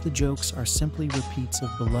half the jokes are simply repeats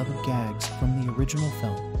of beloved gags from the original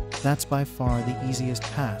film. That's by far the easiest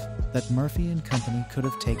path that Murphy and company could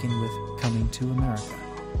have taken with Coming to America.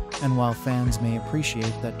 And while fans may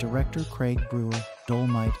appreciate that director Craig Brewer,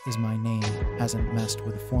 Dolomite Is My Name, hasn't messed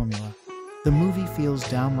with the formula, the movie feels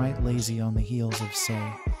downright lazy on the heels of, say,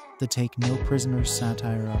 the Take No Prisoners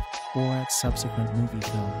satire of Borat's subsequent movie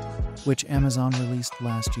film, which Amazon released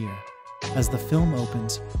last year. As the film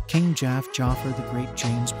opens, King Jaffer the Great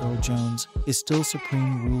James Earl Jones is still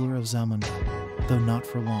supreme ruler of Zamunda, though not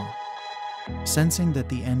for long. Sensing that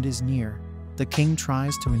the end is near, the king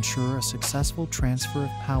tries to ensure a successful transfer of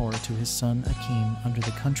power to his son Akeem under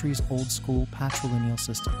the country's old-school patrilineal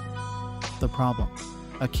system. The problem: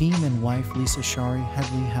 Akeem and wife Lisa Shari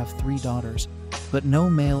Headley have 3 daughters, but no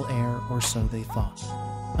male heir, or so they thought.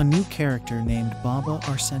 A new character named Baba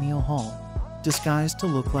Arsenio Hall, disguised to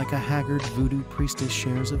look like a haggard voodoo priestess,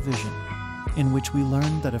 shares a vision, in which we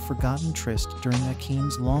learn that a forgotten tryst during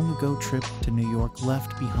Akeem's long-ago trip to New York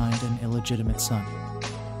left behind an illegitimate son.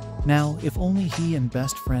 Now, if only he and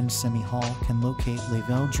best friend Semi Hall can locate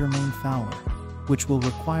Lavelle Germaine Fowler, which will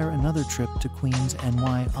require another trip to Queens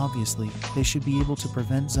NY, obviously, they should be able to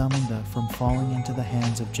prevent Zamunda from falling into the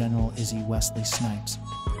hands of General Izzy Wesley Snipes,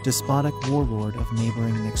 despotic warlord of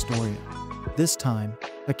neighboring Nixdoria. This time,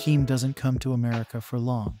 Akeem doesn't come to America for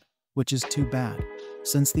long, which is too bad,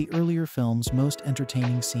 since the earlier film's most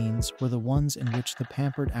entertaining scenes were the ones in which the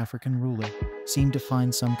pampered African ruler seemed to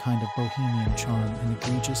find some kind of bohemian charm in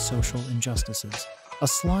egregious social injustices, a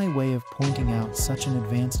sly way of pointing out such an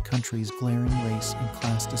advanced country's glaring race and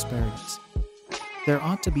class disparities. There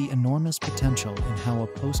ought to be enormous potential in how a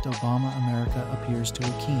post-Obama America appears to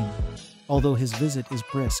Akeem, although his visit is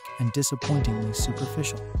brisk and disappointingly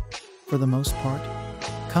superficial. For the most part,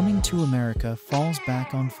 Coming to America falls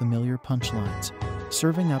back on familiar punchlines,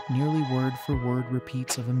 serving up nearly word-for-word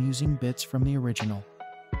repeats of amusing bits from the original,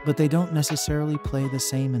 but they don't necessarily play the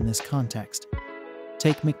same in this context.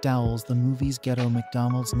 Take McDowell's the movie's ghetto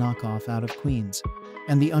McDonald's knockoff out of Queens,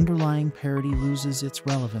 and the underlying parody loses its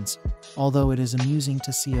relevance, although it is amusing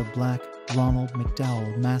to see a black Ronald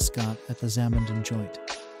McDowell mascot at the Zamundan joint.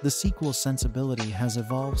 The sequel's sensibility has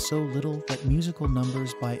evolved so little that musical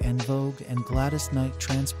numbers by En Vogue and Gladys Knight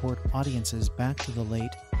transport audiences back to the late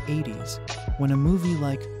 80s, when a movie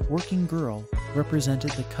like Working Girl represented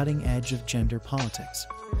the cutting edge of gender politics.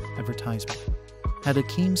 Advertisement. Had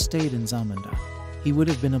Akeem stayed in Zamunda, he would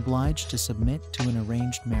have been obliged to submit to an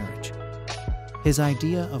arranged marriage. His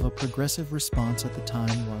idea of a progressive response at the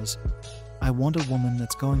time was, "I want a woman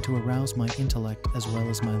that's going to arouse my intellect as well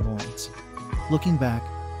as my loins." Looking back,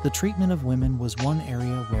 the treatment of women was one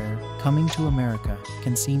area where Coming to America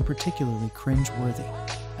can seem particularly cringe-worthy,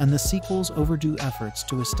 and the sequel's overdue efforts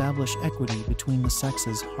to establish equity between the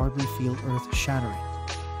sexes hardly feel earth-shattering.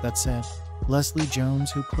 That said, Leslie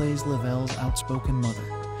Jones, who plays Lavelle's outspoken mother,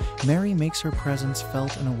 Mary makes her presence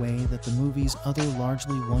felt in a way that the movie's other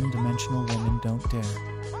largely one-dimensional women don't dare,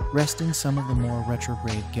 wresting some of the more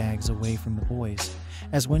retrograde gags away from the boys,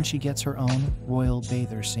 as when she gets her own royal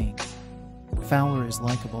bather scene. Fowler is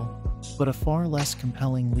likable, but a far less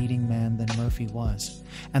compelling leading man than Murphy was,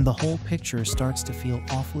 and the whole picture starts to feel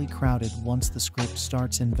awfully crowded once the script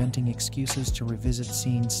starts inventing excuses to revisit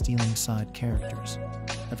scenes stealing side characters.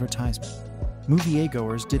 Advertisement.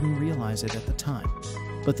 Moviegoers didn't realize it at the time,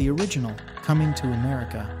 but the original, Coming to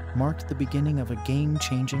America, marked the beginning of a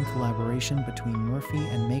game-changing collaboration between Murphy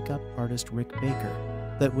and makeup artist Rick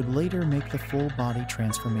Baker that would later make the full-body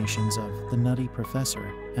transformations of The Nutty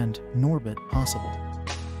Professor and Norbit possible.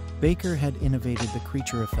 Baker had innovated the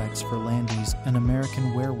creature effects for Landis, An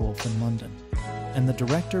American Werewolf in London, and the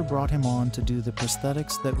director brought him on to do the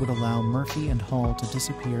prosthetics that would allow Murphy and Hall to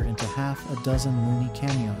disappear into half a dozen Mooney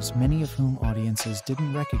cameos, many of whom audiences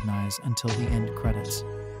didn't recognize until the end credits.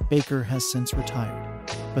 Baker has since retired,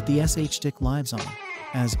 but the SH stick lives on,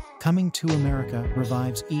 as Coming to America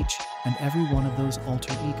revives each and every one of those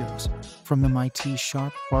alter egos, from the mighty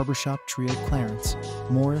sharp barbershop trio Clarence,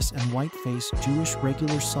 Morris and white-faced Jewish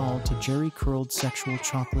regular Saul to jerry-curled sexual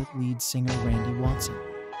chocolate lead singer Randy Watson.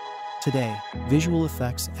 Today, visual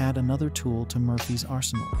effects add another tool to Murphy's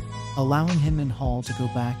arsenal, allowing him and Hall to go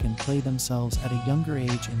back and play themselves at a younger age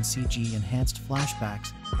in CG-enhanced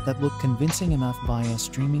flashbacks that look convincing enough via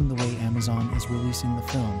streaming the way Amazon is releasing the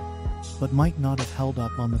film, but might not have held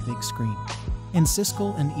up on the big screen. In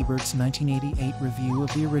Siskel and Ebert's 1988 review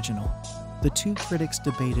of the original, the two critics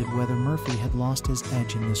debated whether Murphy had lost his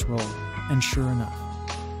edge in this role, and sure enough,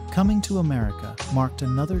 Coming to America marked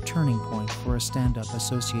another turning point for a stand-up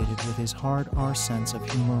associated with his hard R sense of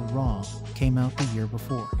humor. Raw came out the year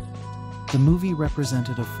before. The movie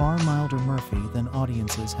represented a far milder Murphy than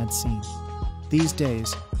audiences had seen. These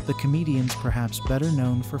days, the comedian's perhaps better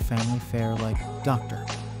known for family fare like Dr.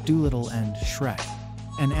 Dolittle and Shrek,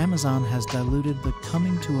 and Amazon has diluted the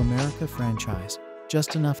Coming to America franchise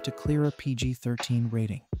just enough to clear a PG-13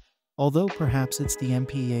 rating. Although perhaps it's the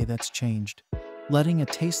MPA that's changed, letting a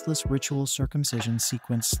tasteless ritual circumcision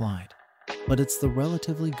sequence slide. But it's the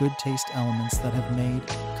relatively good taste elements that have made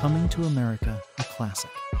Coming to America a classic.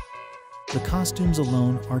 The costumes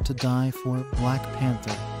alone are to die for. Black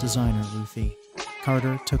Panther designer Ruthie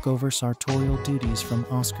Carter took over sartorial duties from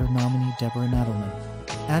Oscar nominee Deborah Nadelman,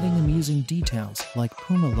 adding amusing details like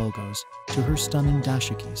Puma logos to her stunning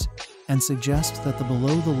dashikis, and suggests that the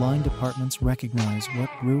below-the-line departments recognize what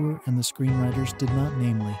Brewer and the screenwriters did not,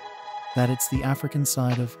 namely, that it's the African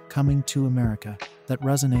side of Coming to America that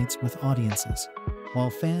resonates with audiences.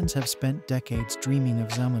 While fans have spent decades dreaming of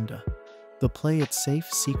Zamunda, the play its safe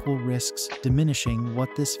sequel risks diminishing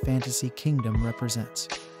what this fantasy kingdom represents.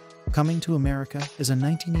 Coming to America is a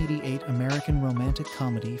 1988 American romantic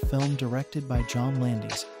comedy film directed by John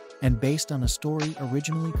Landis and based on a story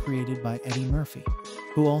originally created by Eddie Murphy,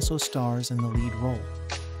 who also stars in the lead role.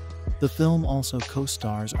 The film also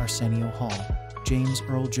co-stars Arsenio Hall, James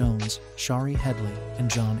Earl Jones, Shari Headley, and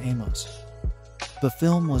John Amos. The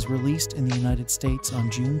film was released in the United States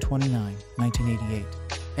on June 29, 1988.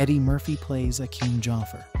 Eddie Murphy plays Akeem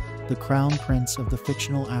Jaffer, the crown prince of the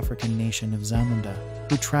fictional African nation of Zamunda,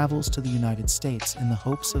 who travels to the United States in the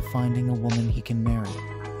hopes of finding a woman he can marry,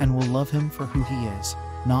 and will love him for who he is,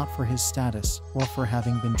 not for his status or for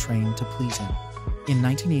having been trained to please him. In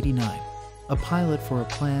 1989, a pilot for a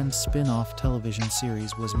planned spin-off television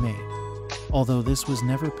series was made, although this was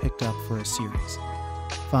never picked up for a series.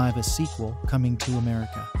 A sequel, Coming to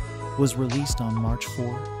America, was released on March 4,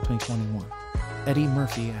 2021. Eddie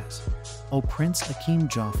Murphy as O Prince Akeem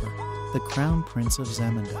Jaffer, the Crown Prince of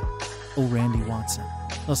Zamunda. O Randy Watson,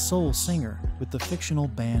 a soul singer with the fictional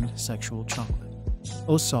band Sexual Chocolate.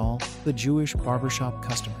 O Saul, the Jewish barbershop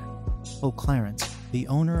customer. O Clarence, the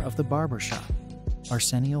owner of the barbershop.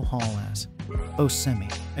 Arsenio Hall as O Semi,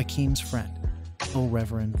 Akeem's friend. O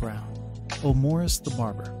Reverend Brown. O Morris the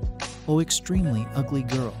barber. O extremely ugly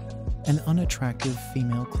girl, an unattractive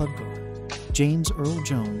female clubgoer. James Earl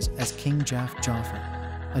Jones as King Jaffer,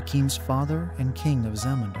 Akeem's father and king of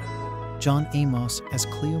Zamunda. John Amos as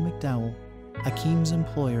Cleo McDowell, Akeem's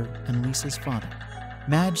employer and Lisa's father.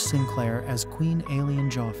 Madge Sinclair as Queen Alien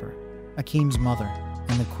Jaffer, Akeem's mother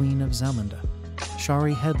and the Queen of Zamunda.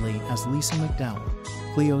 Shari Headley as Lisa McDowell,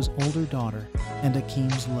 Cleo's older daughter and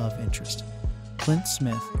Akeem's love interest. Clint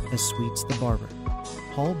Smith as Sweets the barber.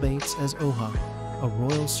 Paul Bates as Oha, a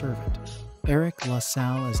royal servant. Eric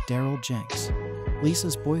LaSalle as Daryl Jenks,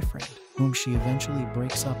 Lisa's boyfriend, whom she eventually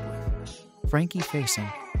breaks up with. Frankie Faison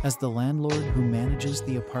as the landlord who manages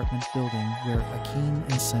the apartment building where Akeem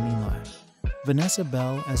and Semi live. Vanessa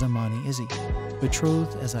Bell as Amani Izzy,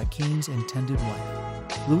 betrothed as Akeem's intended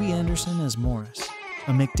wife. Louis Anderson as Morris,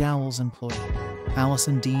 a McDowell's employee.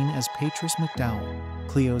 Allison Dean as Patris McDowell,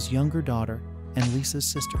 Cleo's younger daughter and Lisa's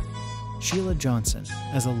sister. Sheila Johnson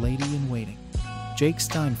as a lady-in-waiting. Jake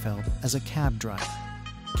Steinfeld as a cab driver.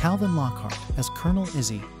 Calvin Lockhart as Colonel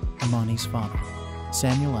Izzy, Amani's father.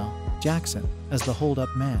 Samuel L. Jackson as the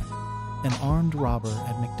hold-up man, an armed robber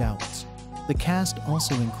at McDowell's. The cast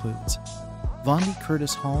also includes Vondi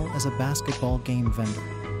Curtis Hall as a basketball game vendor,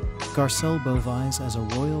 Garcelle Bovies as a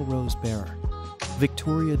royal rose bearer,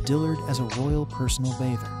 Victoria Dillard as a royal personal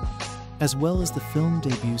bather, as well as the film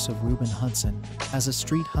debuts of Reuben Hudson as a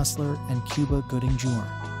street hustler and Cuba Gooding Jr.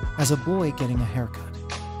 as a boy getting a haircut.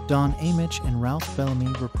 Don Amich and Ralph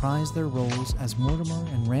Bellamy reprise their roles as Mortimer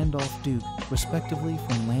and Randolph Duke, respectively,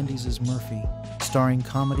 from Landis' Murphy, starring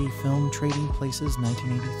comedy film Trading Places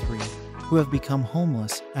 1983, who have become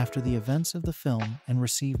homeless after the events of the film and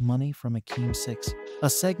receive money from Akeem 6. A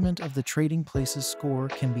segment of the Trading Places score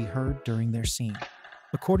can be heard during their scene.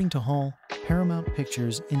 According to Hall, Paramount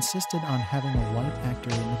Pictures insisted on having a white actor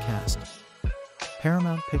in the cast.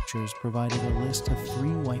 Paramount Pictures provided a list of 3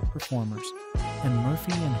 white performers, and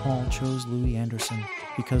Murphy and Hall chose Louis Anderson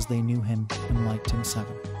because they knew him and liked him 7.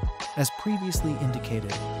 As previously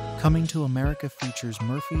indicated, Coming to America features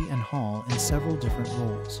Murphy and Hall in several different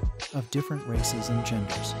roles, of different races and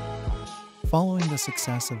genders. Following the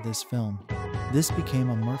success of this film, this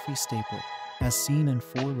became a Murphy staple, as seen in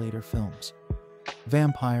 4 later films.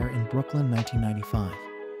 Vampire in Brooklyn 1995,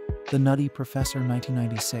 The Nutty Professor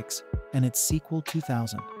 1996, and its sequel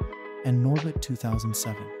 2000, and Norbit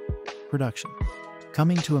 2007. Production.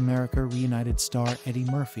 Coming to America reunited star Eddie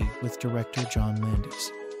Murphy with director John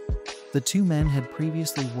Landis. The 2 men had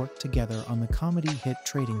previously worked together on the comedy hit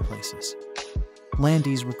Trading Places.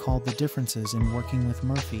 Landis recalled the differences in working with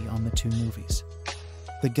Murphy on the 2 movies.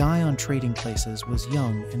 The guy on Trading Places was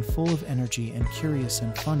young and full of energy and curious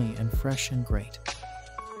and funny and fresh and great.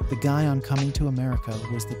 The guy on Coming to America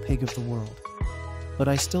was the pig of the world. But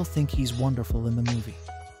I still think he's wonderful in the movie.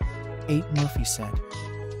 8 Murphy said,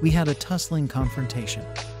 "We had a tussling confrontation.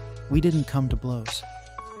 We didn't come to blows.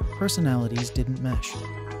 Personalities didn't mesh.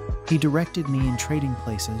 He directed me in Trading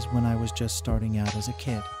Places when I was just starting out as a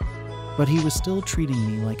kid. But he was still treating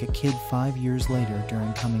me like a kid 5 years later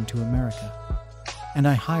during Coming to America. And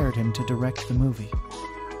I hired him to direct the movie.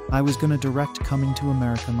 I was going to direct Coming to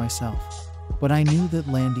America myself. But I knew that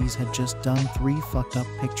Landis had just done 3 fucked up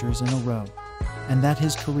pictures in a row, and that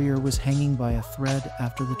his career was hanging by a thread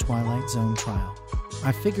after the Twilight Zone trial.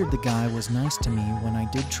 I figured the guy was nice to me when I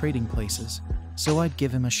did Trading Places, so I'd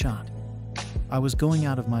give him a shot. I was going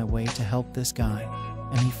out of my way to help this guy,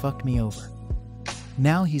 and he fucked me over.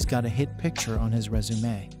 Now he's got a hit picture on his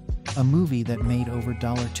resume, a movie that made over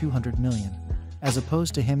 $200 million, as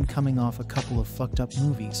opposed to him coming off a couple of fucked up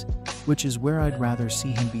movies, which is where I'd rather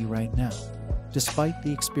see him be right now." Despite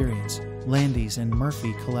the experience, Landis and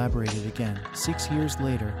Murphy collaborated again 6 years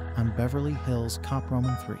later on Beverly Hills Cop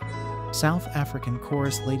Roman 3. South African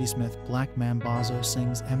chorus Ladysmith Black Mambazo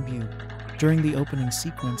sings Mbu. During the opening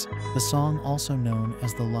sequence, the song also known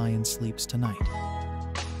as The Lion Sleeps Tonight.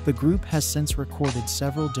 The group has since recorded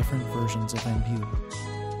several different versions of Mbu.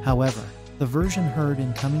 However, the version heard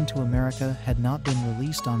in Coming to America had not been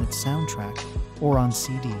released on its soundtrack or on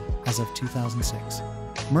CD as of 2006.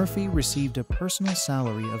 Murphy received a personal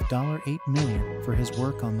salary of $8 million for his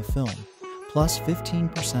work on the film, plus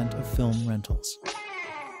 15% of film rentals.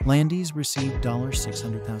 Landis received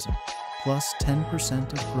 $600,000, plus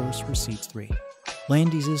 10% of gross receipts. 3.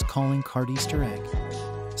 Landis' calling card Easter egg.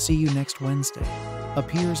 See You Next Wednesday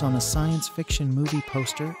appears on a science fiction movie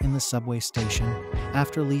poster in the subway station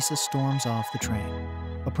after Lisa storms off the train.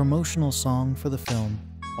 A promotional song for the film,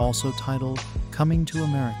 also titled Coming to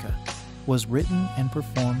America, was written and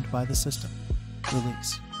performed by the System.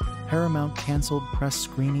 Release. Paramount canceled press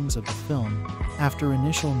screenings of the film after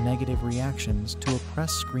initial negative reactions to a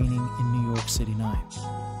press screening in New York City 9.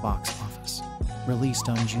 Box office. Released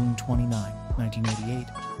on June 29, 1988,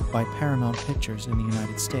 by Paramount Pictures in the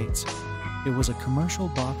United States. It was a commercial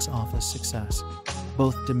box office success,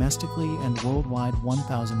 both domestically and worldwide.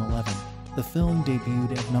 2011. The film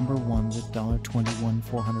debuted at number 1 with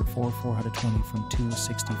 $21,404,420 from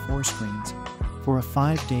 264 screens, for a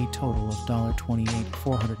 5-day total of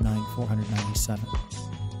 $28,409,497.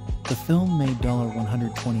 The film made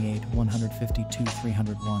 $128, $152,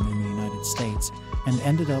 $301 in the United States and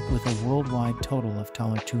ended up with a worldwide total of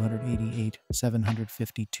 $288,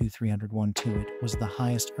 $752, $301. It was the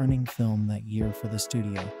highest earning film that year for the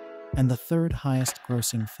studio and the third highest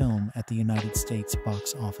grossing film at the United States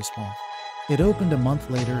box office wall. It opened a month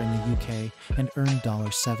later in the UK and earned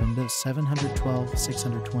 $7 to $712,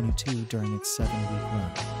 $622 during its 7-week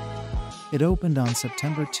run. It opened on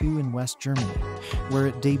September 2 in West Germany, where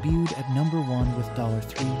it debuted at number 1 with $3,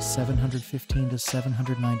 $715 to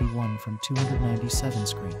 $791 from 297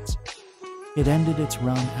 screens. It ended its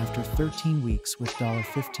run after 13 weeks with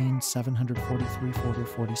 $15, $743,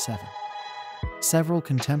 $47. Several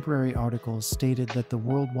contemporary articles stated that the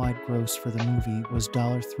worldwide gross for the movie was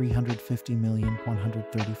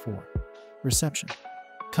 $350,134. Reception.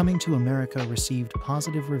 Coming to America received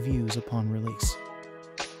positive reviews upon release.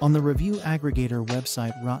 On the review aggregator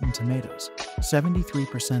website Rotten Tomatoes,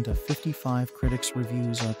 73% of 55 critics'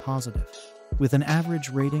 reviews are positive, with an average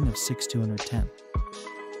rating of 6/10.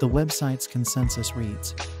 The website's consensus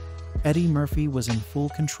reads, Eddie Murphy was in full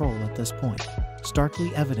control at this point,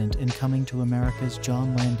 starkly evident in Coming to America's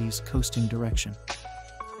John Landis' coasting direction.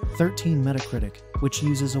 13 Metacritic, which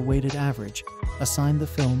uses a weighted average, assigned the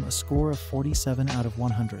film a score of 47 out of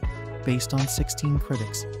 100, based on 16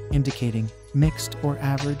 critics, indicating mixed or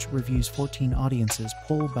average reviews. 14 audiences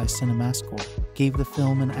polled by CinemaScore gave the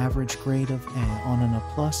film an average grade of A on an A+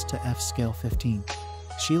 to F scale. 15.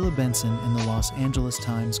 Sheila Benson in the Los Angeles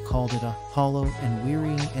Times called it a hollow and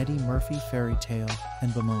wearying Eddie Murphy fairy tale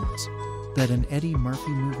and bemoans that an Eddie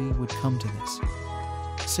Murphy movie would come to this.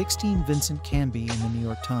 16. Vincent Canby in the New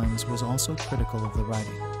York Times was also critical of the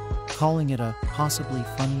writing, calling it a possibly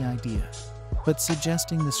funny idea, but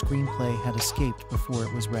suggesting the screenplay had escaped before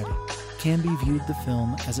it was ready. Canby viewed the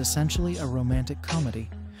film as essentially a romantic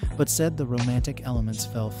comedy, but said the romantic elements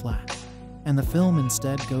fell flat, and the film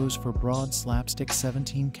instead goes for broad slapstick.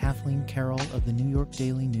 17. Kathleen Carroll of the New York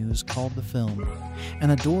Daily News called the film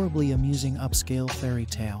an adorably amusing upscale fairy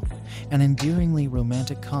tale, an endearingly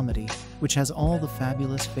romantic comedy which has all the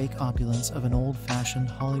fabulous fake opulence of an old-fashioned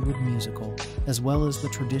Hollywood musical, as well as the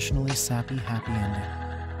traditionally sappy happy ending.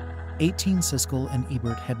 18. Siskel and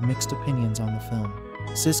Ebert had mixed opinions on the film.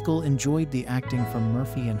 Siskel enjoyed the acting from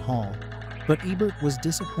Murphy and Hall, but Ebert was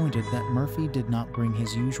disappointed that Murphy did not bring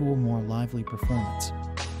his usual more lively performance.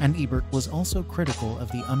 And Ebert was also critical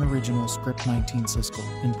of the unoriginal script. 19. Siskel,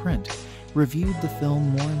 in print, reviewed the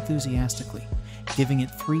film more enthusiastically, giving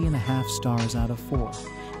it 3.5 stars out of 4,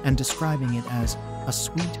 and describing it as a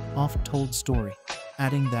sweet, oft-told story,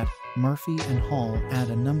 adding that Murphy and Hall add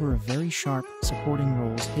a number of very sharp, supporting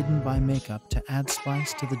roles hidden by makeup to add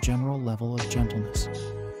spice to the general level of gentleness.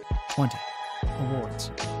 20.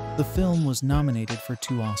 Awards. The film was nominated for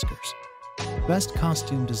 2 Oscars. Best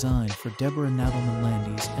Costume Design for Deborah Nadelman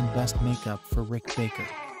Landis and Best Makeup for Rick Baker,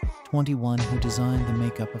 21, who designed the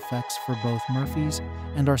makeup effects for both Murphy's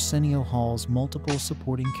and Arsenio Hall's multiple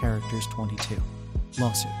supporting characters. 22.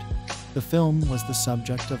 Lawsuit. The film was the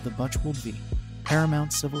subject of the Butchwold v.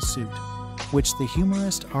 Paramount civil suit, which the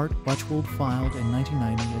humorist Art Butchwold filed in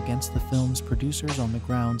 1990 against the film's producers on the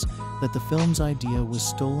grounds that the film's idea was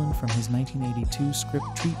stolen from his 1982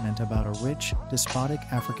 script treatment about a rich, despotic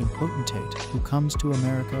African potentate who comes to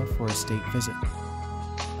America for a state visit.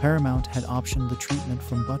 Paramount had optioned the treatment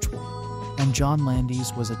from Butchwold, and John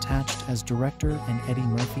Landis was attached as director and Eddie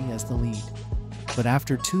Murphy as the lead. But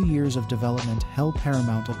after 2 years of development,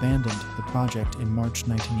 Paramount abandoned the project in March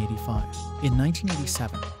 1985. In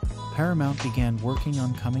 1987, Paramount began working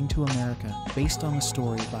on Coming to America, based on a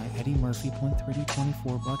story by Eddie Murphy.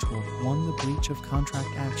 3D24 Butchwold won the breach of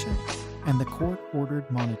contract action, and the court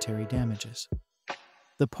ordered monetary damages.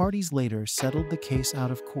 The parties later settled the case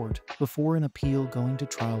out of court before an appeal going to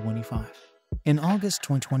trial. 25. In August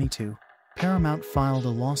 2022, Paramount filed a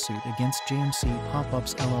lawsuit against JMC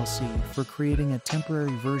Pop-Ups LLC for creating a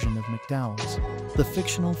temporary version of McDowell's, the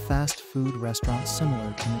fictional fast food restaurant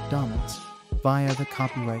similar to McDonald's, via the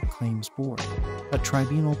Copyright Claims Board, a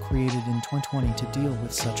tribunal created in 2020 to deal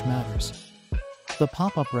with such matters. The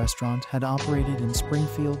pop-up restaurant had operated in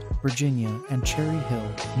Springfield, Virginia, and Cherry Hill,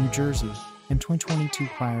 New Jersey, in 2022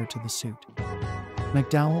 prior to the suit.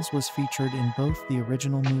 McDowell's was featured in both the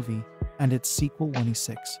original movie and its sequel.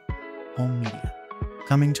 26. Home media.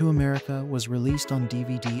 Coming to America was released on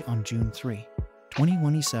DVD on June 3,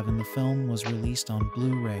 2027. The film was released on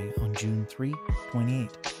Blu-ray on June 3,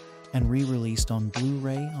 2028, and re-released on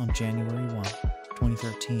Blu-ray on January 1,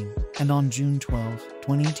 2013, and on June 12,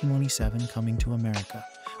 2027. Coming to America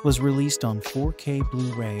was released on 4K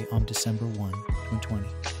Blu-ray on December 1, 2020.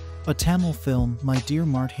 A Tamil film, My Dear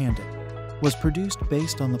Mart Handed, was produced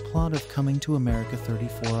based on the plot of Coming to America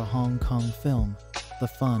 34, a Hong Kong film. The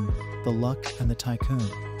Fun, the Luck, and the Tycoon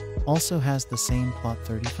also has the same plot.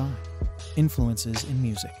 35 influences in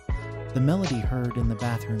music. The melody heard in the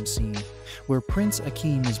bathroom scene, where Prince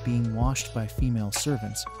Akeem is being washed by female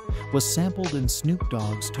servants, was sampled in Snoop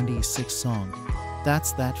Dogg's 26 song,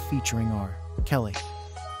 That's That, featuring R. Kelly.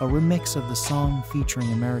 A remix of the song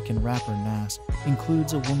featuring American rapper Nas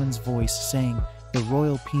includes a woman's voice saying, "The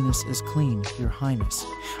royal penis is clean, Your Highness,"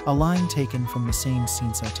 a line taken from the same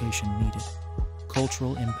scene. Citation needed.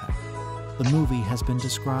 Cultural impact. The movie has been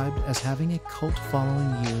described as having a cult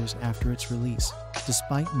following years after its release,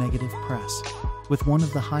 despite negative press. With one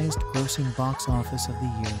of the highest grossing box office of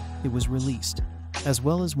the year it was released, as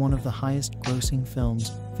well as one of the highest grossing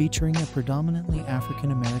films featuring a predominantly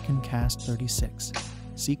African American cast. 36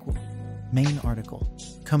 sequel. Main article.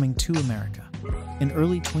 Coming to America. In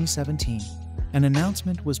early 2017, an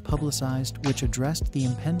announcement was publicized which addressed the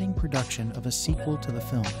impending production of a sequel to the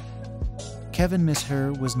film. Kevin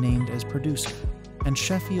Misher was named as producer, and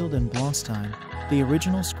Sheffield and Blaustein, the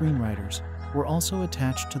original screenwriters, were also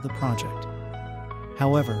attached to the project.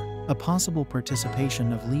 However, a possible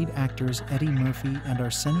participation of lead actors Eddie Murphy and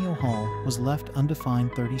Arsenio Hall was left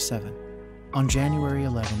undefined. 37. On January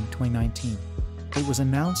 11, 2019, it was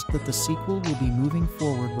announced that the sequel will be moving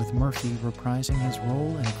forward with Murphy reprising his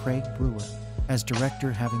role and Craig Brewer as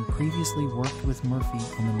director, having previously worked with Murphy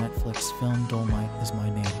on the Netflix film Dolomite Is My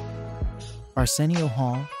Name. Arsenio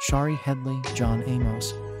Hall, Shari Headley, John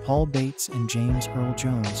Amos, Paul Bates, and James Earl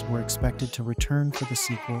Jones were expected to return for the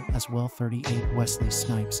sequel as well. 38. Wesley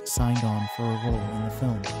Snipes signed on for a role in the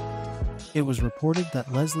film. It was reported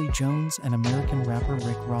that Leslie Jones and American rapper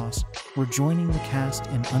Rick Ross were joining the cast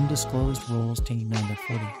in undisclosed roles. Number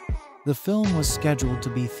 40. The film was scheduled to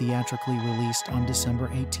be theatrically released on December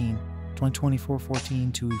 18, 2024,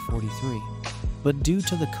 14/2/43, but due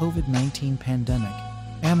to the COVID-19 pandemic,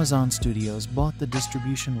 Amazon Studios bought the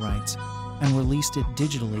distribution rights and released it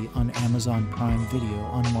digitally on Amazon Prime Video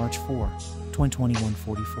on March 4, 2021.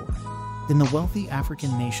 44. In the wealthy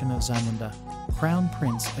African nation of Zamunda, Crown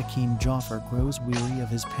Prince Akeem Joffer grows weary of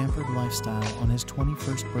his pampered lifestyle on his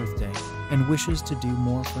 21st birthday and wishes to do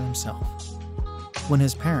more for himself. When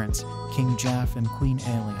his parents, King Jaff and Queen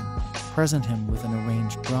Alien, present him with an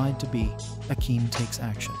arranged bride-to-be, Akeem takes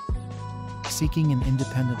action. Seeking an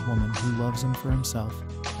independent woman who loves him for himself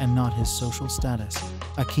and not his social status,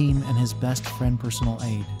 Akeem and his best friend personal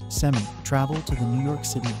aide, Semi, travel to the New York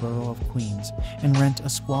City borough of Queens and rent a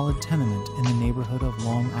squalid tenement in the neighborhood of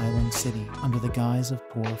Long Island City under the guise of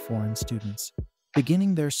poor foreign students.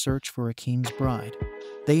 Beginning their search for Akeem's bride,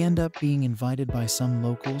 they end up being invited by some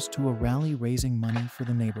locals to a rally raising money for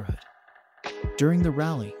the neighborhood. During the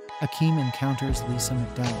rally, Akeem encounters Lisa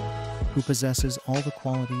McDowell, who possesses all the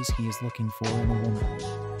qualities he is looking for in a woman.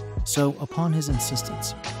 So, upon his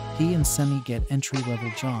insistence, he and Semi get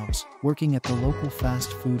entry-level jobs working at the local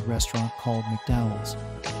fast food restaurant called McDowell's,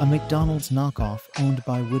 a McDonald's knockoff owned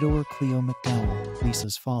by widower Cleo McDowell,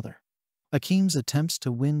 Lisa's father. Akeem's attempts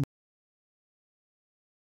to win